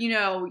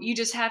 you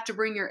just have to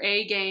bring your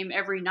A game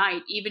every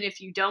night, even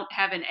if you don't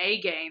have an A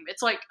game.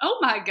 It's like, oh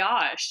my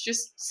gosh,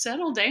 just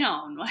settle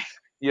down. Like,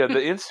 Yeah,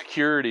 the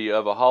insecurity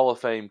of a Hall of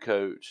Fame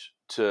coach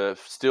to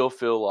still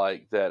feel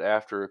like that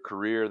after a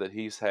career that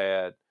he's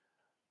had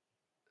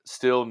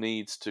still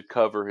needs to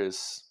cover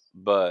his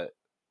butt.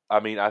 I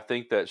mean, I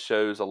think that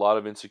shows a lot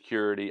of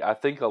insecurity. I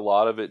think a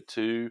lot of it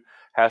too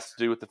has to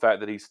do with the fact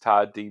that he's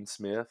tied Dean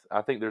Smith.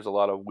 I think there's a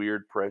lot of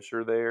weird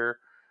pressure there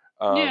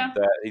yeah.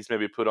 that he's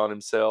maybe put on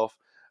himself,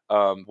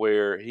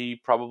 where he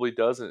probably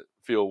doesn't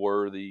feel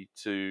worthy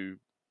to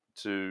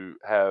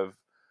have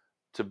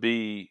to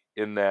be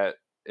in that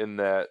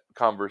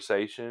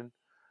conversation.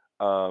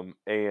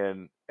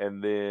 And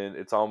then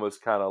it's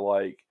almost kind of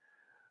like,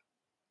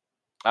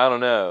 I don't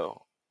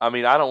know. I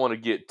mean, I don't want to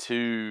get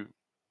too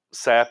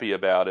sappy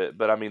about it,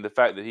 but I mean, the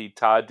fact that he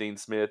tied Dean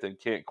Smith and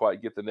can't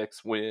quite get the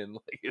next win,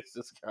 like it's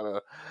just kind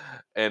of,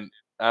 and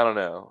I don't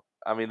know.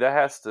 I mean, there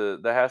has to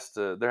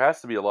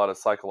be a lot of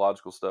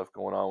psychological stuff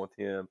going on with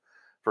him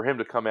for him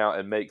to come out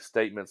and make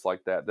statements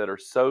like that are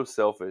so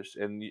selfish.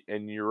 And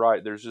you're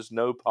right. There's just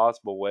no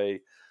possible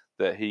way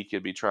that he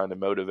could be trying to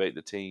motivate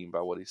the team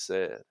by what he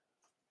said.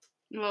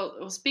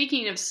 Well,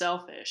 speaking of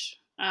selfish,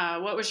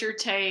 what was your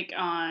take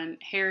on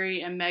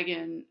Harry and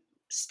Meghan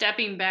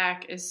stepping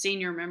back as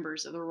senior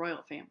members of the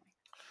royal family?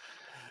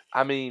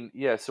 I mean,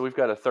 yeah, so we've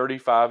got a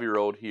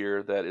 35-year-old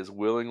here that is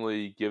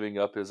willingly giving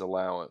up his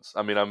allowance.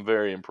 I mean, I'm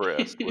very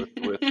impressed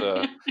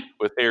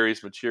with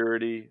Harry's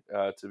maturity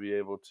to be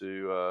able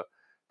to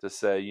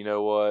say, you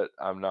know what,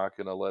 I'm not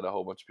going to let a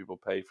whole bunch of people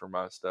pay for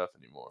my stuff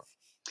anymore.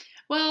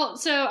 Well,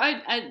 so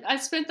I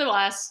spent the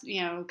last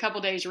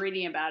couple days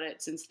reading about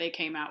it since they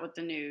came out with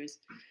the news,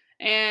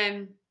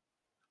 and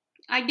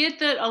I get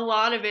that a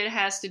lot of it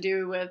has to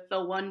do with the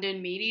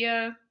London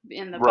media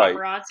and the Right,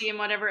 paparazzi and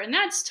whatever, and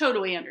that's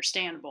totally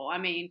understandable. I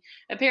mean,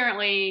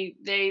 apparently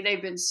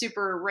they've been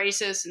super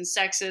racist and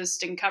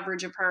sexist in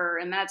coverage of her,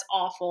 and that's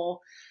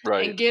awful.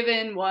 right, And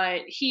given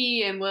what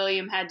he and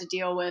William had to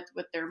deal with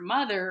their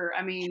mother,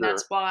 I mean, sure,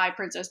 that's why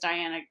Princess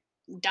Diana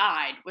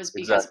died was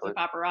because of the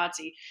exactly,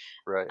 paparazzi.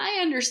 right. I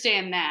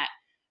understand that,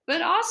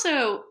 but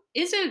also,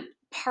 isn't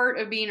part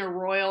of being a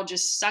royal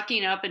just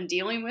sucking up and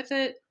dealing with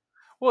it?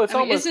 Well, it's I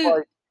mean, almost isn't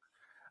like,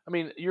 I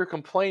mean, you're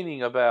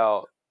complaining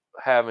about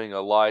having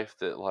a life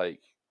that like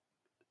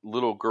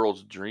little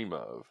girls dream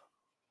of.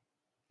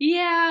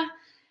 yeah,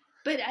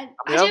 but I, I mean,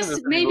 I I don't think just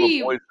there's any little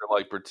maybe boys that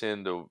like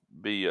pretend to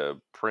be a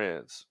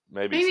prince.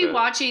 Maybe maybe so.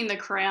 watching The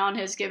Crown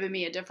has given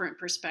me a different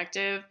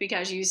perspective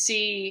because you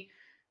see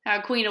how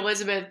Queen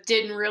Elizabeth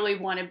didn't really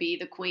want to be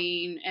the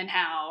queen and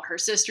how her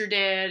sister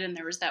did, and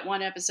there was that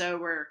one episode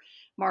where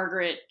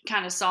Margaret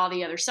kind of saw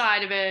the other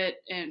side of it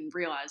and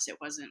realized it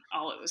wasn't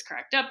all it was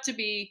cracked up to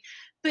be.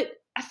 But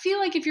I feel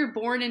like if you're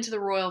born into the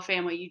royal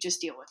family, you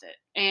just deal with it.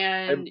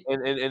 And, And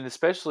and and and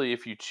especially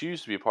if you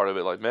choose to be a part of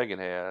it, like Megan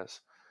has,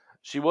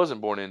 she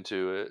wasn't born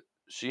into it.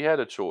 She had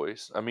a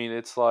choice. I mean,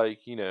 it's like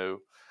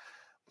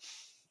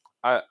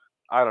I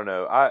I don't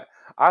know.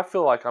 I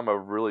feel like I'm a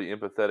really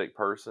empathetic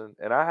person,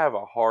 and I have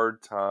a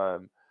hard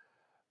time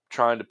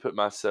trying to put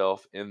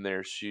myself in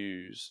their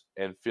shoes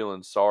and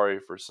feeling sorry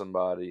for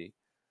somebody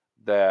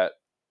that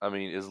I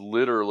mean, is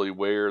literally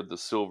where the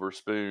silver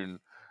spoon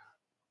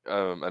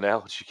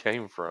analogy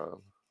came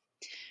from.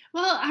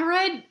 Well,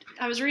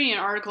 I was reading an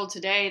article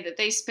today that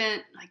they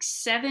spent like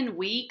 7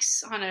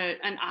 weeks on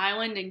an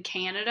island in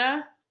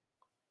Canada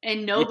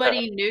and Yeah.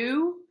 nobody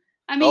knew.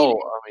 I mean, Oh,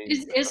 I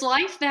mean, is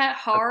life that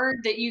hard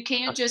that you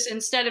can't just,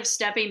 instead of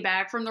stepping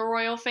back from the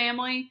royal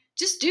family,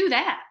 just do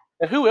that?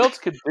 and who else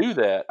could do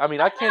that? I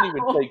mean, I can't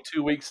even Oh. take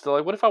 2 weeks to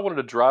like. What if I wanted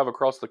to drive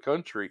across the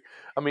country?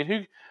 I mean,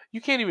 who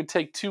you can't even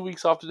take 2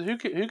 weeks off to who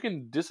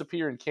can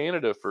disappear in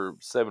Canada for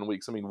 7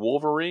 weeks? I mean,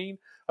 Wolverine.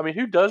 I mean,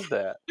 who does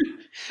that?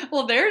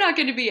 Well, they're not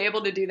going to be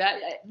able to do that.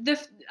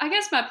 I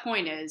guess my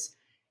point is,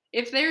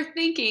 if they're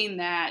thinking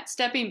that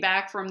stepping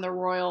back from the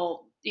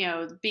royal,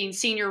 being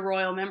senior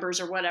royal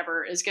members or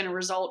whatever is going to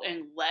result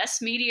in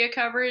less media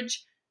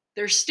coverage,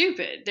 they're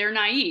stupid. They're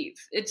naive.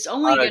 It's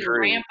only I going to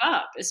agree. ramp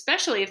up,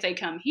 especially if they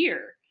come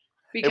here,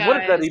 And what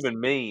does that because even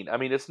mean? I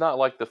mean, it's not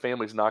like the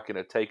family's not going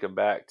to take them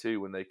back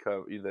too when they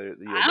come. I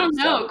They don't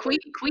know.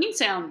 salivate. Queen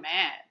sound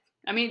mad.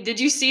 I mean, did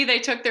you see they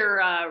took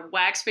their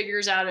wax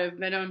figures out of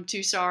Madame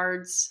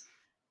Tussauds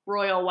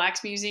Royal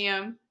Wax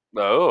Museum?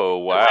 Oh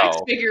The wax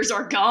wow. figures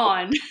are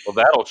gone. Well,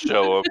 that'll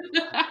show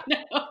them. I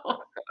know.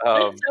 It's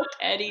Um, so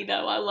petty,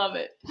 though. I love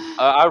it.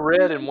 I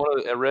read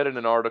in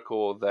an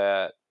article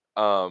that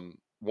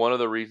one of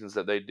the reasons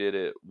that they did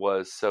it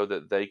was so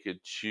that they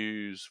could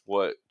choose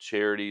what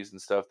charities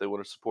and stuff they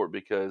want to support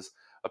because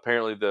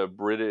apparently the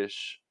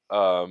British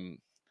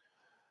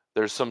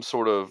there's some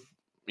sort of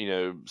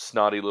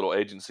snotty little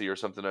agency or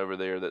something over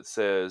there that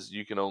says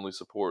you can only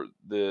support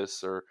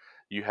this or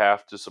you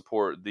have to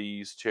support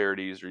these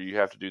charities or you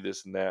have to do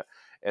this and that.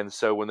 And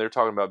so when they're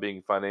talking about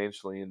being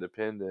financially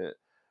independent,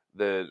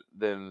 that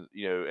then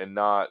and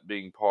not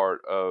being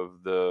part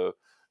of the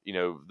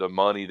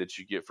money that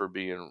you get for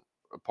being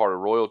a part of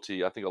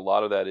royalty, I think a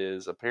lot of that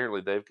is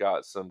apparently they've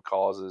got some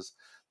causes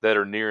that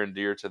are near and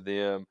dear to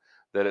them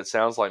that it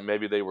sounds like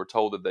maybe they were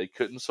told that they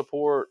couldn't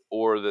support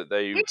or that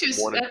they wanted That's to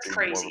be more of a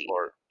crazy.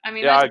 part. I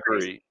mean, Yeah, that's I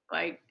crazy. agree.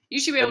 Like, you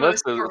should be able to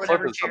support Unless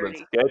whatever it's something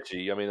charity.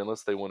 sketchy. I mean,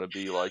 unless they want to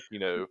be like,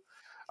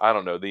 I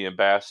don't know, the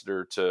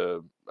ambassador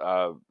to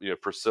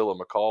Priscilla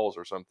McCall's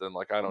or something.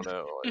 Like I don't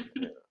know. Like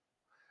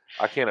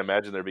I can't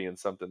imagine there being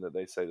something that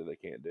they say that they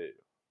can't do.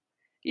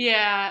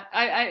 Yeah,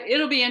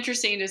 it'll be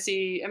interesting to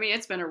see. I mean,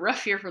 it's been a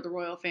rough year for the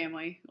royal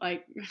family.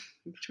 Like,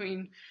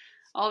 between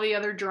all the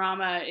other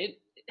drama,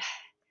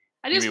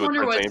 I You just mean with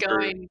wonder Prince what's Andrew?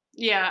 going.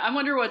 Yeah, I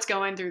wonder what's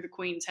going through the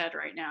queen's head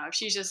right now. If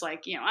she's just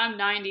like, I'm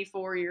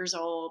 94 years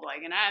old,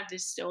 like, and I have to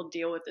still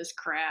deal with this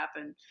crap,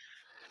 and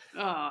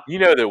oh, You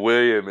know that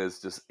William is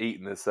just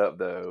eating this up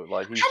though.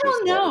 Like he's I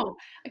just don't like know,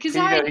 because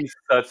he's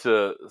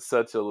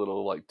such a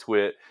little like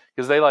twit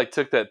because they like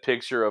took that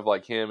picture of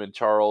like him and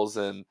Charles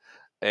and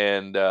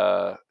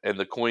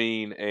the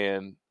Queen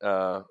and his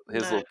the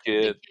little the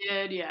kid.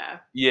 kid, yeah.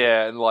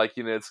 Yeah, and like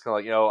it's kind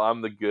of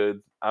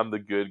like I'm the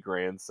good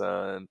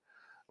grandson.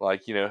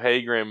 Like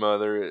hey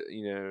grandmother,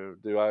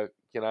 do I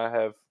can I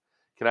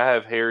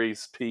have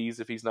Harry's peas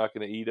if he's not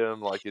going to eat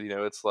them? Like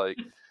it's like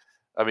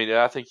I mean,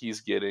 I think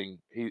he's getting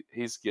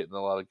a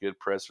lot of good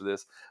press for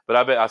this. But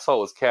I bet I saw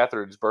it was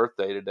Catherine's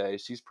birthday today.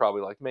 She's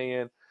probably like,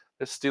 man,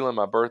 they're stealing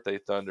my birthday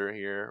thunder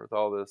here with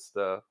all this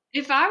stuff.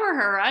 If I were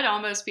her, I'd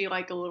almost be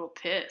like a little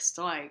pissed,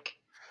 like,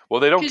 Well,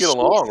 they don't because get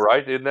along, she's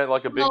right? Isn't that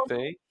like a big well,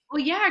 thing? well,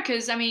 yeah,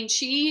 because I mean,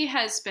 she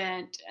has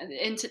spent,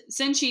 and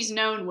since she's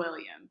known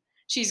William,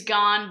 she's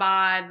gone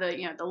by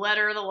the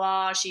letter of the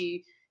law.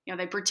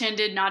 They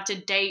pretended not to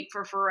date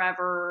for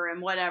forever and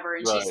whatever,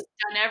 and she's Right.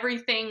 done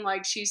everything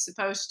like she's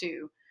supposed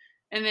to.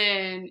 And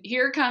then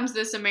here comes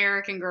this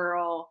American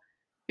girl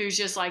who's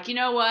just like, you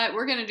know what,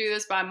 we're gonna do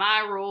this by my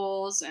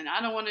rules, and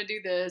I don't want to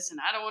do this, and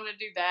I don't want to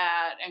do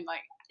that, and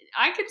like,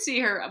 I could see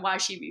her why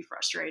she'd be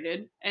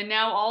frustrated. And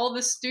now all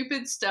the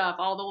stupid stuff,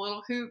 all the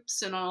little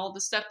hoops and all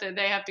the stuff that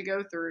they have to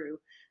go through,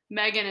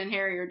 Meghan and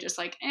Harry are just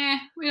like,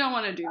 we don't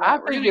want to do I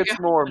that. We're think gonna go. it's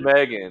more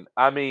Megan.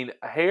 I mean,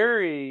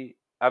 Harry.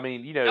 I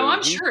mean, Oh,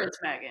 I'm he. sure it's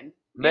Meghan.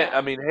 Yeah.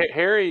 I mean,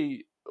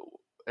 Harry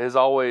has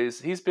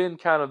always he's been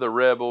kind of the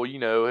rebel,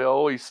 he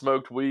always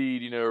smoked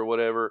weed, or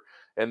whatever.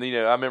 And I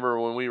remember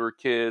when we were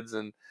kids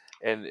and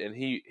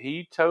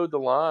he towed the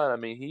line. I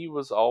mean, he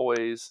was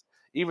always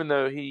even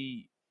though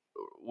he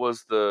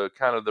was the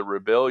kind of the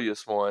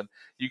rebellious one,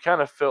 you kind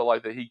of felt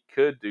like that he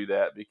could do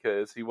that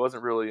because he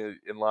wasn't really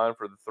in line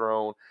for the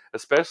throne,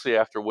 especially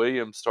after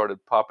William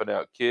started popping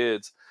out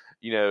kids.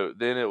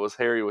 Then it was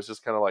Harry was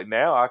just kind of like,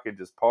 now I can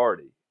just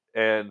party.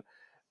 And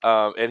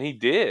he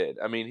did.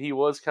 I mean, he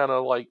was kind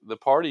of like the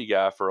party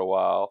guy for a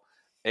while,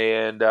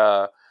 and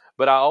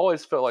but I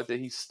always felt like that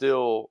he's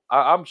still.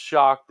 I'm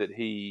shocked that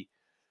he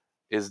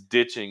is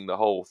ditching the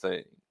whole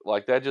thing.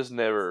 Like that just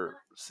never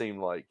seemed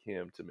like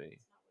him to me.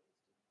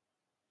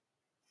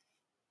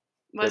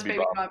 What's Baby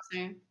Baby Bob. Bob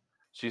saying?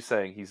 She's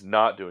saying he's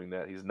not doing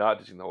that. He's not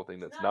ditching the whole thing.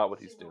 That's not what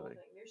he's doing.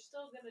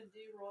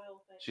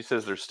 She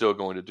says they're still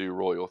going to do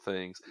royal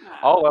things. Oh.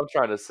 All I'm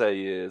trying to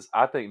say is,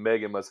 I think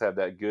Megan must have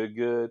that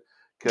good,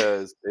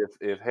 because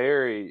if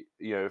Harry,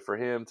 for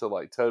him to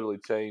like totally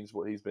change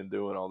what he's been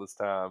doing all this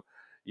time,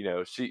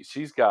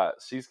 she's got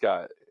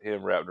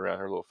him wrapped around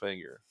her little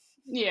finger.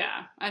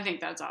 Yeah, I think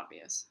that's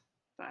obvious,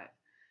 but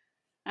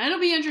it'll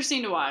be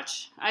interesting to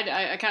watch.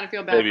 I kind of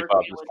feel bad Baby for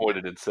Pop just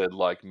pointed and said,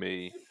 "Like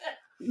me."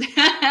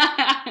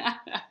 Camila.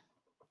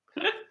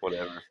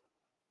 Whatever.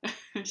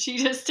 She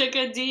just took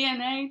a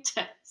DNA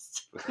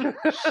test. You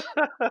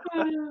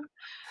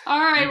All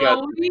right, guys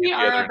well, need to we get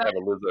are together and about. have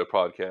a Lizzo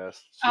podcast.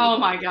 She would Oh love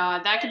my it.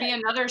 God, that could be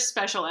another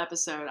special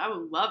episode. I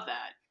would love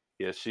that.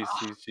 Yeah,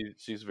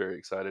 she's very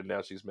excited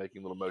now. She's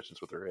making little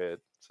motions with her head.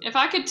 So If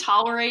I could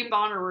tolerate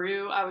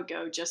Bonnaroo, I would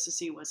go just to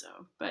see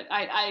Wizzo. But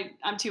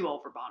I'm too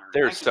old for Bonnaroo.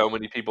 there's so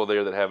many people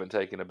there that haven't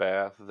taken a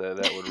bath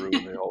that would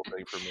ruin the whole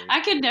thing for me.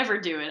 I could never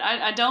do it.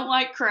 I don't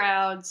like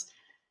crowds.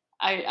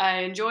 I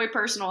enjoy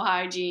personal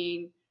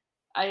hygiene.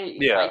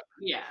 Yeah,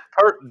 Yeah.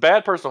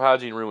 bad personal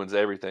hygiene ruins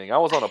everything. I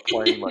was on a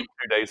plane like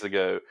 2 days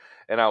ago,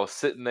 and I was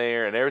sitting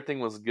there, and everything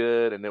was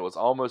good, and it was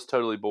almost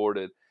totally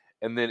boarded.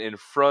 And then in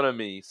front of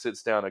me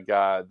sits down a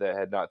guy that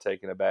had not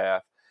taken a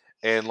bath,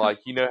 and like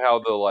how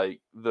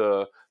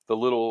the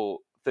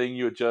little thing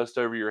you adjust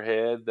over your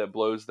head that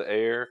blows the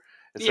air,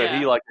 and so he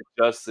Yeah. like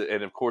adjusts it,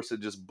 and of course it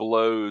just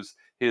blows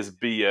his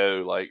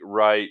bo like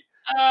right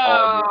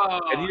on you.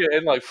 And Oh,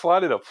 and like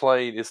flying in a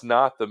plane is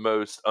not the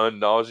most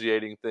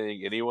unnauseating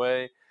thing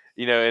anyway.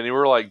 And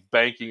we're like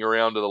banking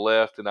around to the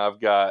left, and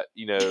I've got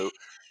the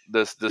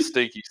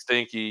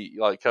stinky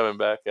like coming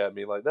back at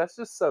me. Like that's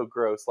just so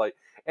gross. Like,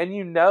 and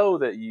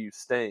that you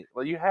stink.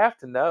 Like you have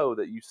to know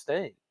that you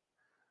stink.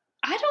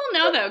 I don't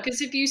know though,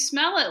 because if you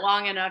smell it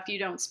long enough, you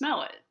don't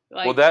smell it.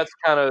 Well,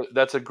 Like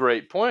that's a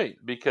great point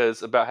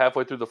because about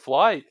halfway through the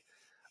flight,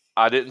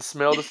 I didn't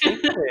smell the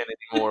stinky man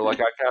anymore. Like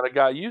I kind of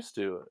got used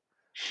to it.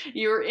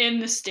 you're in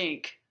the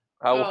stink.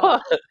 I Oh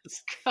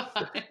was.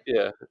 God.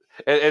 Yeah,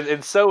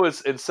 and so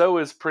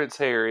is Prince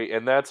Harry,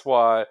 and that's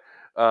why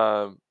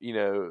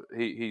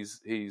he's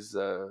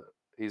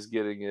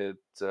getting it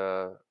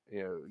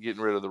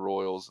getting rid of the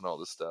royals and all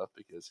this stuff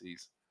because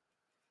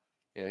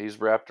he's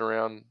wrapped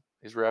around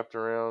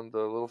the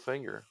little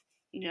finger.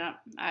 Yeah,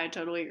 I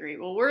totally agree.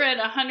 Well, we're at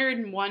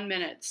 101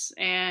 minutes,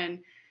 and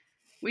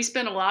we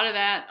spent a lot of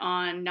that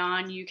on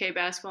non-UK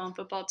basketball and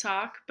football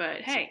talk. But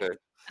It's hey, okay.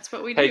 that's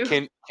what we Hey,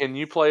 do. can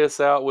you play us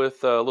out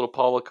with a little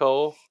Paula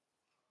Cole?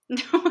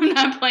 No, I'm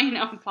not playing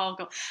on Paul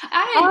Cole.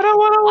 I I don't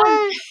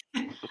want to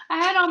wait. I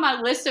had on my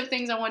list of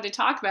things I wanted to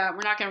talk about.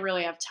 We're not going to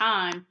really have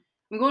time.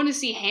 I'm going to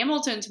see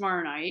Hamilton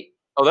tomorrow night.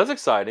 Oh, that's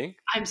exciting.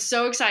 I'm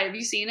so excited. Have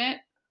you seen it?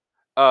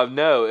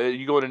 No,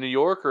 you going to New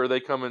York or are they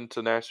coming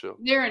to Nashville?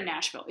 They're in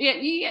Nashville. Yeah,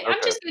 yeah, I'm Okay.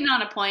 just getting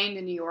on a plane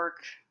to New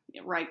York. I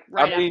Right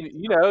after. mean,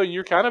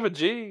 you're kind of a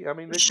G. I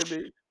mean, it could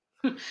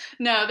be.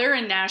 No, they're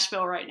in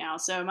Nashville right now.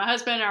 So my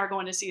husband and I are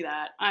going to see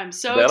that. I'm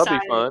so That'll be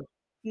excited. fun.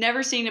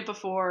 Never seen it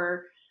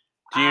before.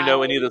 Do you I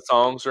know any of the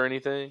songs or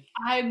anything?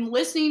 I'm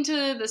listening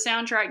to the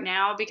soundtrack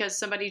now because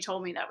somebody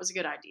told me that was a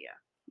good idea.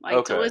 Like to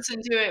Okay.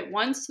 listen to it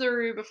once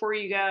through before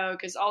you go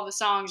because all the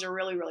songs are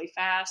really really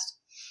fast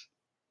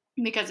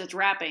because it's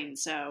rapping.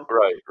 So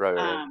Right, right,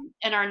 right, right.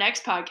 in our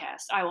next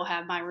podcast, I will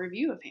have my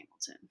review of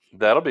Hamilton.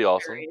 That'll be Very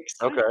awesome.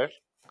 excited. Okay.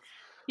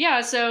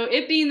 Yeah, so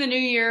it being the new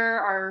year,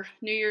 our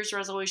New Year's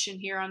resolution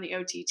here on the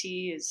OTT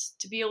is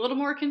to be a little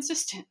more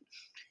consistent,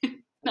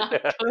 not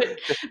put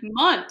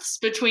months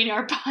between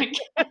our podcasts.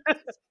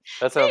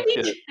 That sounds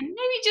Maybe good. maybe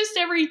just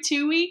every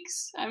 2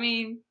 weeks. I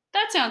mean,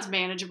 that sounds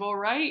manageable,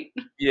 right?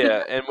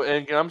 Yeah,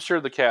 and I'm sure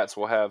the Cats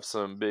will have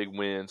some big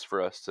wins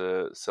for us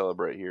to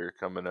celebrate here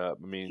coming up.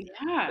 I mean,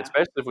 Yeah.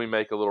 especially if we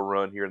make a little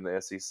run here in the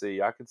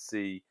SEC, I could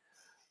see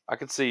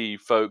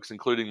folks,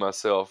 including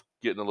myself,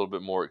 getting a little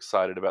bit more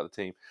excited about the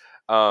team.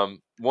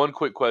 One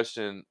quick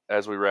question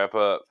as we wrap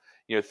up.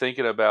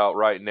 Thinking about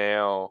right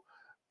now,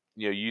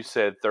 you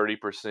said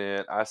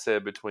 30%. I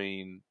said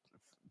between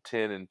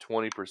 10 and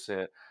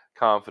 20%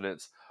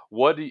 confidence.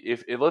 What do you,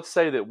 if let's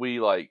say that we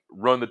like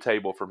run the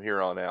table from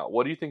here on out?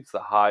 What do you think is the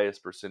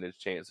highest percentage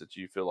chance that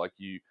you feel like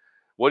you?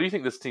 What do you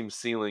think this team's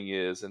ceiling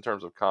is in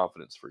terms of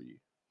confidence for you?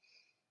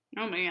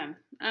 Oh man.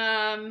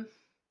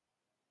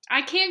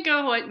 I can't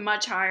go like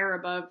much higher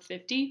above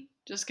 50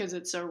 just because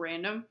it's so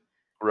random.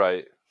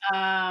 Right.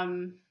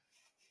 Um,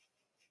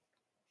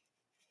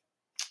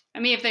 I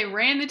mean, if they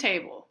ran the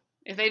table,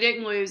 if they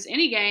didn't lose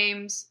any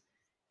games,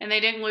 and they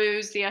didn't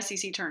lose the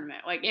SEC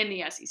tournament, like in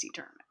the SEC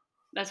tournament,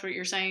 that's what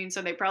you're saying.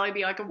 So they'd probably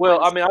be like a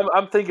Well, one. I mean,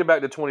 I'm thinking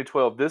back to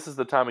 2012. This is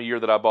the time of year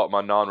that I bought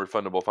my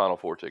non-refundable Final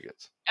Four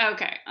tickets.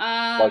 Okay.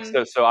 Like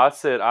so I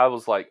said I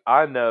was like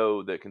I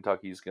know that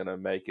Kentucky's going to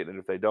make it, and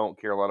if they don't,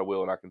 Carolina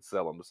will, and I can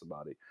sell them to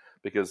somebody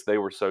because they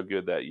were so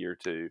good that year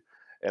too.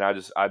 And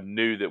I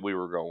knew that we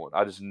were going.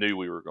 I just knew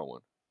we were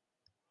going.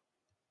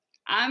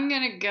 I'm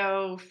gonna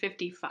go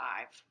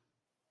 55,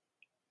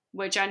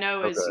 which I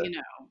know is Okay.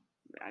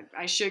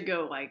 I should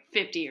go like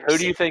 50 or Who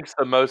do you 60. think's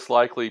the most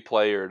likely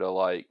player to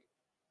like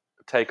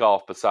take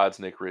off besides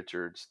Nick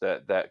Richards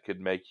that could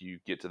make you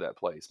get to that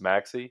place?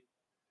 Maxie?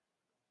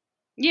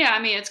 Yeah,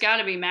 I mean it's got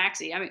to be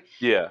Maxie. I mean,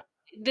 Yeah.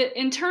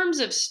 in terms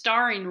of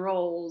starring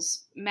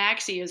roles,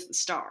 Maxie is the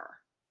star.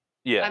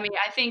 Yeah, I mean,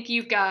 I think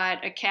you've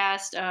got a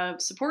cast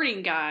of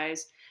supporting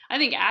guys. I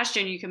think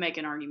Ashton, you can make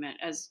an argument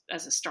as a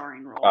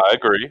starring role, I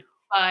agree.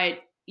 but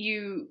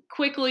you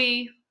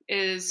quickly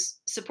is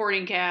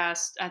supporting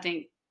cast. I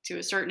think to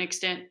a certain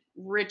extent,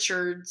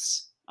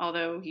 Richards,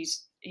 although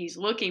he's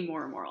looking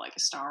more and more like a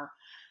star.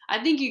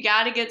 I think you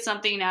got to get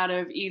something out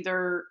of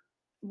either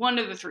one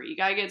of the three. You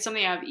got to get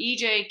something out of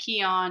EJ,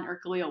 Keon, or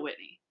Khalil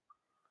Whitney.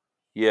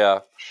 Yeah.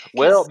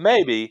 Well, Because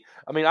maybe.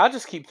 I mean, I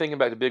just keep thinking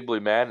back to Big Blue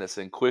Madness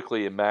and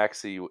Quickly and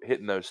Maxie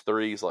hitting those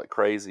threes like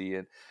crazy,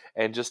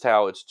 and just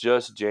how it's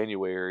just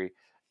January,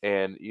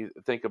 and you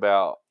think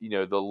about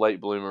the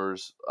late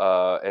bloomers,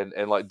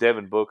 and like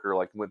Devin Booker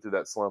like went through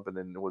that slump and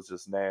then was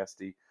just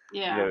nasty.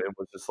 yeah, It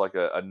was just like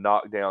a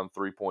knockdown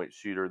 3-point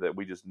shooter that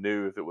we just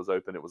knew if it was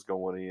open it was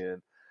going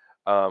in.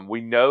 We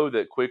know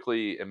that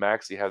Quickly and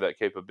Maxie have that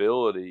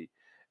capability,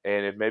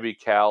 and if maybe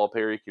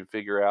Calipari can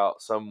figure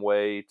out some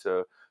way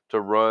to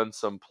run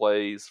some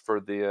plays for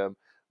them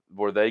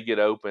where they get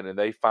open and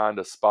they find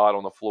a spot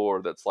on the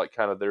floor that's like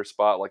kind of their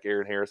spot, like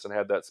Aaron Harrison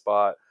had that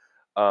spot.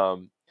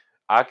 Um,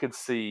 I could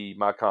see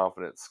my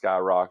confidence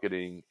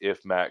skyrocketing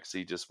if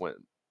Maxie just went,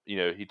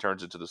 he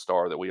turns into the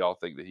star that we all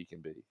think that he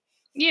can be.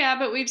 yeah,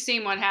 but we've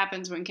seen what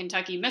happens when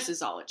Kentucky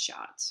misses all its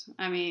shots.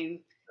 I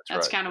mean, That's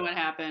that's right. kind of what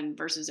happened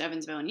versus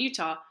Evansville and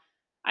Utah.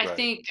 I Right.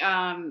 think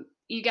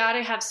you got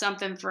to have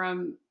something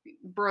from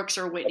Brooks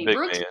or A Whitney. big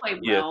Brooks man. played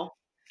Yeah. well.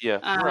 Yeah.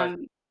 You're right.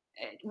 Um,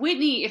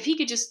 Whitney, if he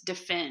could just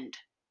defend,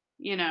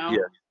 Yeah.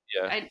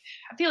 Yeah. I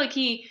feel like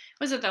he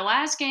was it the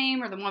last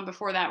game or the one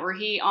before that where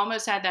he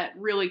almost had that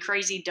really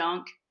crazy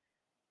dunk,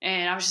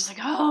 and I was just like,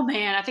 oh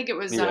man, I think it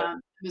was Yeah.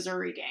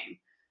 Missouri game.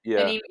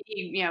 And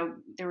Yeah.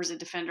 there was a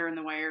defender in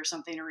the way or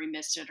something, or he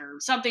missed it, or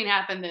something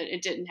happened that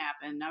it didn't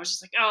happen. And I was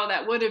just like, oh,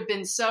 that would have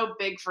been so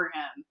big for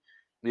him.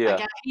 Like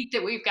Yeah. I hate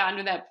that we've gotten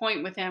to that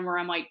point with him where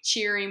I'm like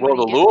cheering when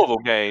Well, he the gets. Louisville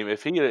game,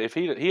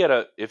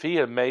 if he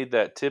had made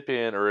that tip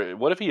in, or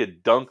what if he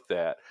had dunked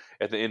that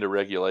at the end of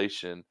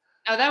regulation?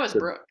 Oh, that was To,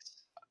 Brooks.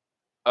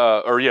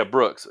 or yeah,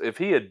 Brooks, if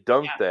he had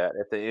dunked Yeah. that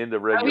at the end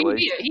of Oh,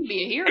 regulation, he'd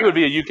be a he would hero.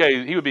 be a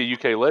UK. He would be a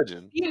UK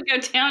legend. He would go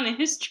down in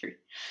history.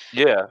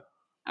 Yeah.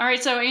 All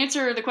right, so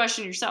answer the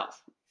question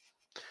yourself.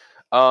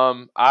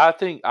 I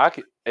think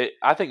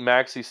I think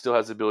Maxie still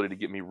has the ability to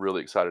get me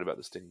really excited about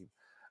this team.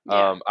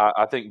 Yeah.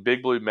 I think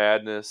Big Blue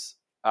Madness,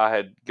 I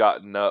had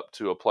gotten up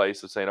to a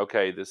place of saying,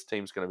 okay, this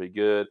team's going to be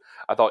good.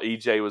 I thought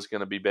EJ was going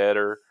to be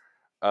better.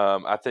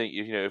 I think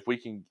if we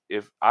can,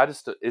 if I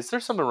just, is there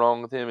something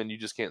wrong with him and you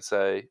just can't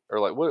say, or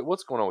like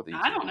what's going on with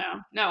I EJ? don't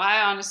know. No,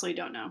 I honestly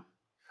don't know.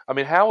 I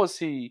mean, how is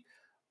he?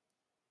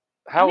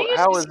 I How think it's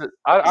how is just it?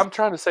 I'm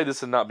trying to say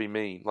this and not be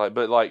mean, like,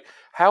 but like,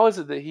 how is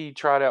it that he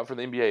tried out for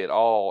the NBA at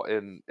all,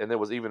 and there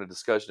was even a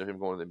discussion of him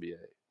going to the NBA?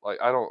 Like,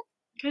 I don't,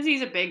 because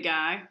he's a big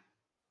guy.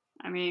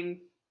 I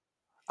mean,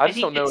 I and just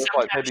he don't can know if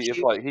like sometimes maybe if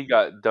shoot. like he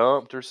got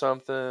dumped or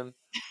something, or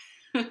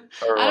I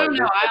like don't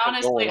know.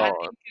 there's something going I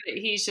on. think that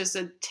he's just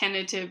a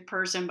tentative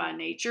person by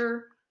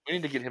nature. We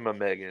need to get him a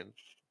Megan,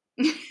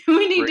 We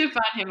need bring to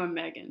find him a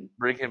Megan.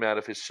 bring him out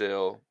of his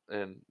shell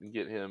and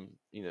get him,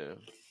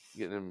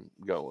 get him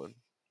going.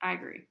 I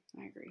agree.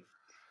 I agree.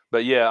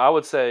 But yeah, I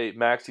would say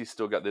Maxie's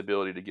still got the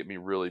ability to get me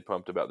really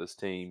pumped about this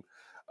team.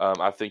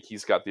 I think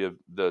he's got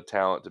the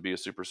talent to be a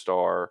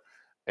superstar,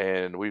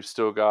 and we've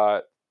still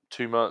got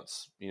 2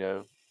 months.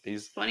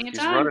 He's Plenty of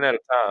he's running time. out of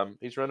time.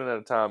 He's running out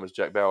of time, as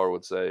Jack Bauer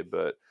would say,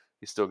 but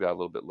he's still got a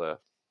little bit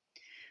left.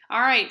 All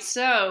right.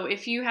 So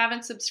if you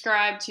haven't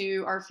subscribed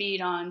to our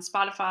feed on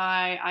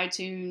Spotify,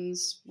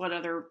 iTunes, what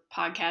other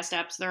podcast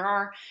apps there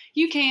are,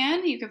 you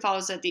can. You can follow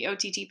us at the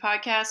OTT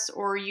podcast,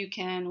 or you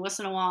can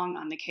listen along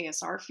on the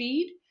KSR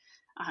feed.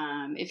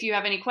 If you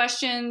have any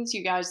questions,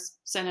 you guys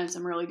send in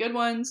some really good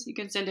ones. You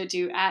can send it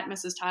to at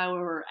Mrs. Tyler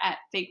or at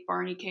Fake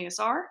Barney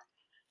KSR.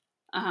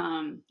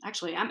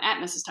 Actually, I'm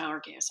at Mrs.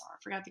 Tyler KSR. I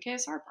forgot the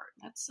KSR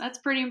part. That's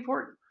pretty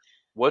important.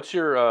 What's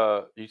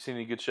your you seen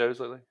any good shows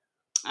lately?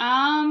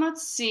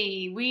 Let's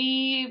see.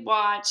 We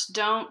watched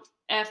Don't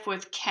F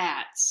with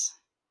Cats.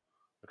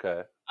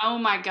 Okay, Oh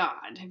my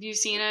god. Have you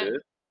is seen it it?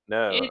 good?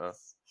 No.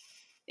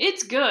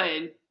 It's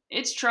good.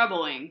 It's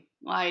troubling.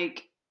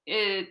 Like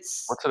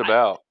What's it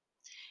about?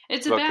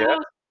 it's It's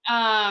about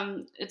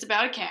cats. it's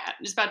about a cat.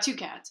 It's about two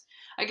cats.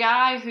 A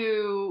guy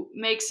who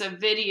makes a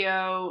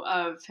video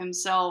of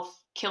himself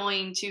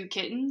killing two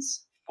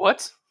kittens.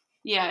 What?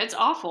 Yeah, it's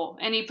awful.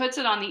 And he puts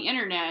it on the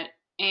internet,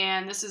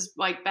 and this is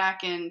like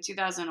back in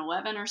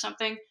 2011 or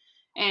something.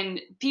 And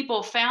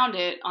people found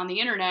it on the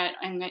internet,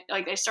 and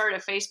they started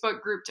a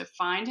Facebook group to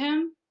find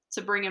him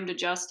to bring him to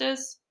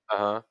justice. Uh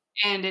huh.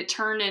 And it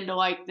turned into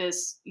like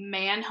this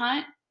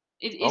manhunt.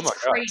 Oh It's my god.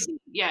 crazy.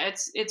 Yeah,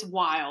 it's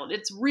wild.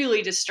 It's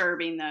really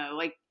disturbing though.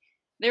 Like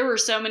there were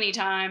so many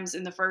times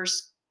in the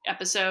first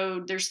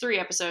episode. There's 3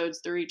 episodes.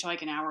 They're each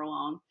like an hour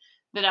long.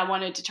 That I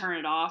wanted to turn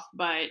it off,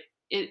 but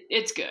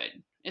it's good.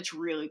 It's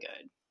really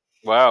good.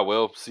 Wow.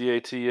 Well,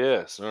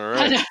 CATS. All I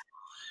right. know.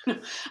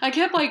 I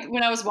kept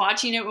when I was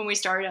watching it when we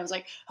started, I was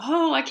like,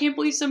 oh, I can't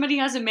believe somebody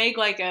hasn't made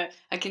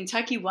a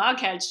Kentucky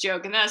Wildcats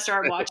joke. And then I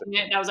started watching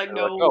it and I was like,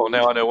 You're like, no, oh,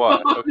 now I know no,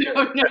 why. Okay.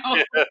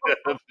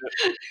 no.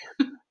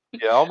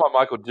 Yeah, all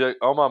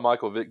my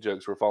Michael Vick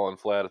jokes were falling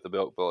flat at the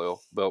Belt Bowl.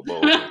 So,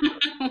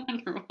 I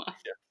wonder why.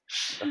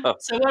 yeah.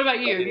 So what about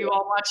you? Have Yeah. you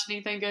all watched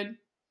anything good?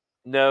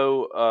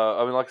 No,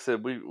 I mean, like I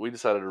said, we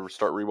decided to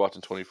start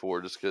rewatching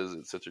 24 just because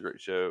it's such a great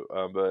show.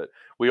 But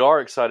we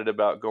are excited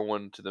about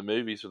going to the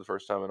movies for the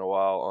first time in a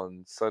while.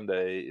 On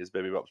Sunday is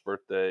Baby Bop's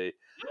birthday,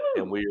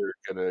 and Ooh. we're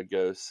gonna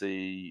go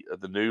see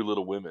the new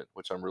Little Women,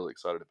 which I'm really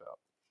excited about.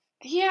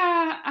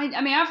 Yeah, I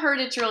mean I've heard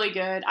it's really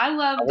good. I I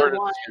love the heard it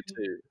one. was good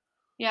too.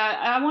 Yeah,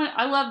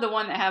 I love the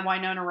one that had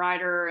Winona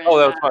Ryder Oh,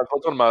 and that's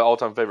one of my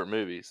all-time favorite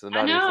movies, the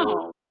I '94.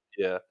 know.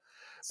 Yeah,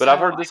 but I've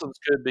So heard this one's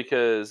good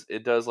because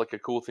it does like a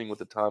cool thing with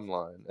the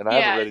timeline, and I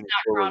haven't yeah, read it's any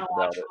not spoilers about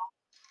it. chronological.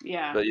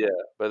 Yeah. But yeah,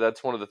 but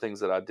that's one of the things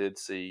that I did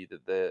see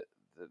that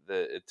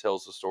it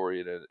tells the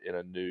story in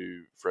a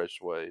new,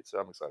 fresh way. So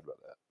I'm excited about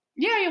that.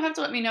 Yeah, you'll have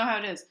to let me know how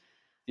it is.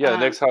 Yeah,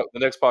 the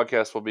next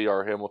podcast will be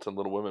our Hamilton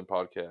Little Women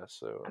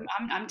podcast.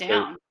 I'm So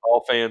down.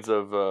 all fans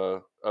of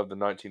the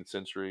 19th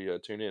century,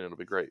 tune in. It'll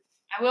be great.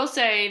 I will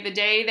say the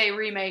day they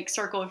remake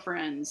Circle of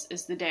Friends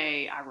is the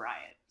day I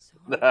riot.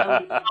 I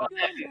love All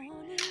that movie.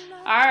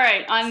 All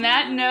right, on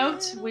that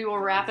note, we will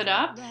wrap it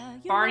up.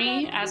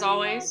 Barney, as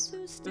always,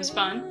 it was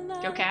fun.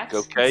 Go Go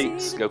Cats.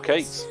 Cates, go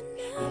Cates.